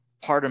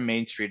part of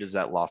Main Street is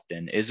that loft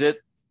in? Is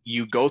it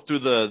you go through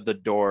the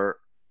door,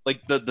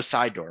 the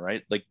side door,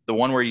 right? The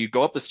one where you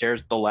go up the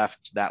stairs, the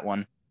left, that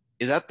one.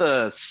 Is that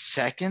the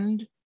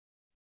second?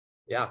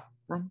 Yeah.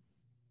 Room?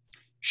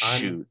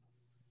 Shoot.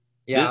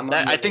 Yeah.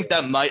 I think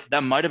that might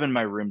have been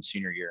my room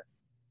senior year.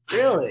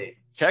 Really?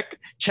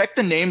 Check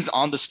the names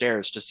on the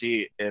stairs to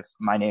see if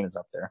my name is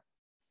up there.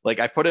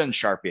 I put it in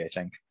Sharpie, I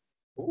think.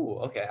 Ooh,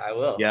 okay, I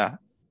will. Yeah.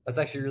 That's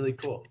actually really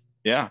cool.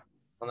 Yeah.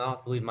 Well, now I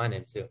have to leave my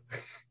name too.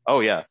 Oh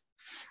yeah.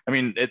 I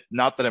mean,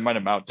 not that it might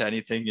amount to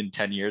anything. In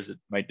 10 years, it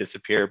might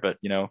disappear, but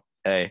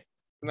hey.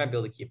 We might be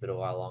able to keep it a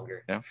while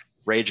longer. Yeah.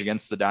 Rage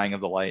against the dying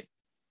of the light.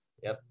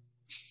 Yep.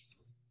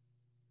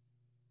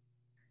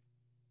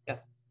 Yeah.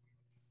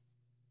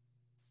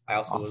 I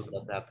also would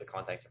love to have the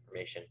contact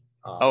information.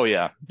 Oh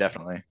yeah,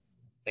 definitely.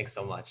 Thanks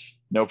so much.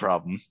 No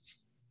problem.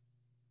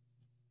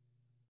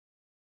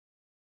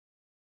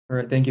 All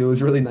right, thank you. It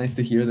was really nice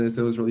to hear this.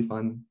 It was really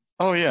fun.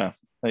 Oh yeah,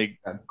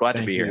 glad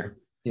to be here.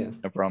 Yeah,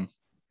 no problem.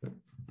 All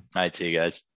right, see you guys.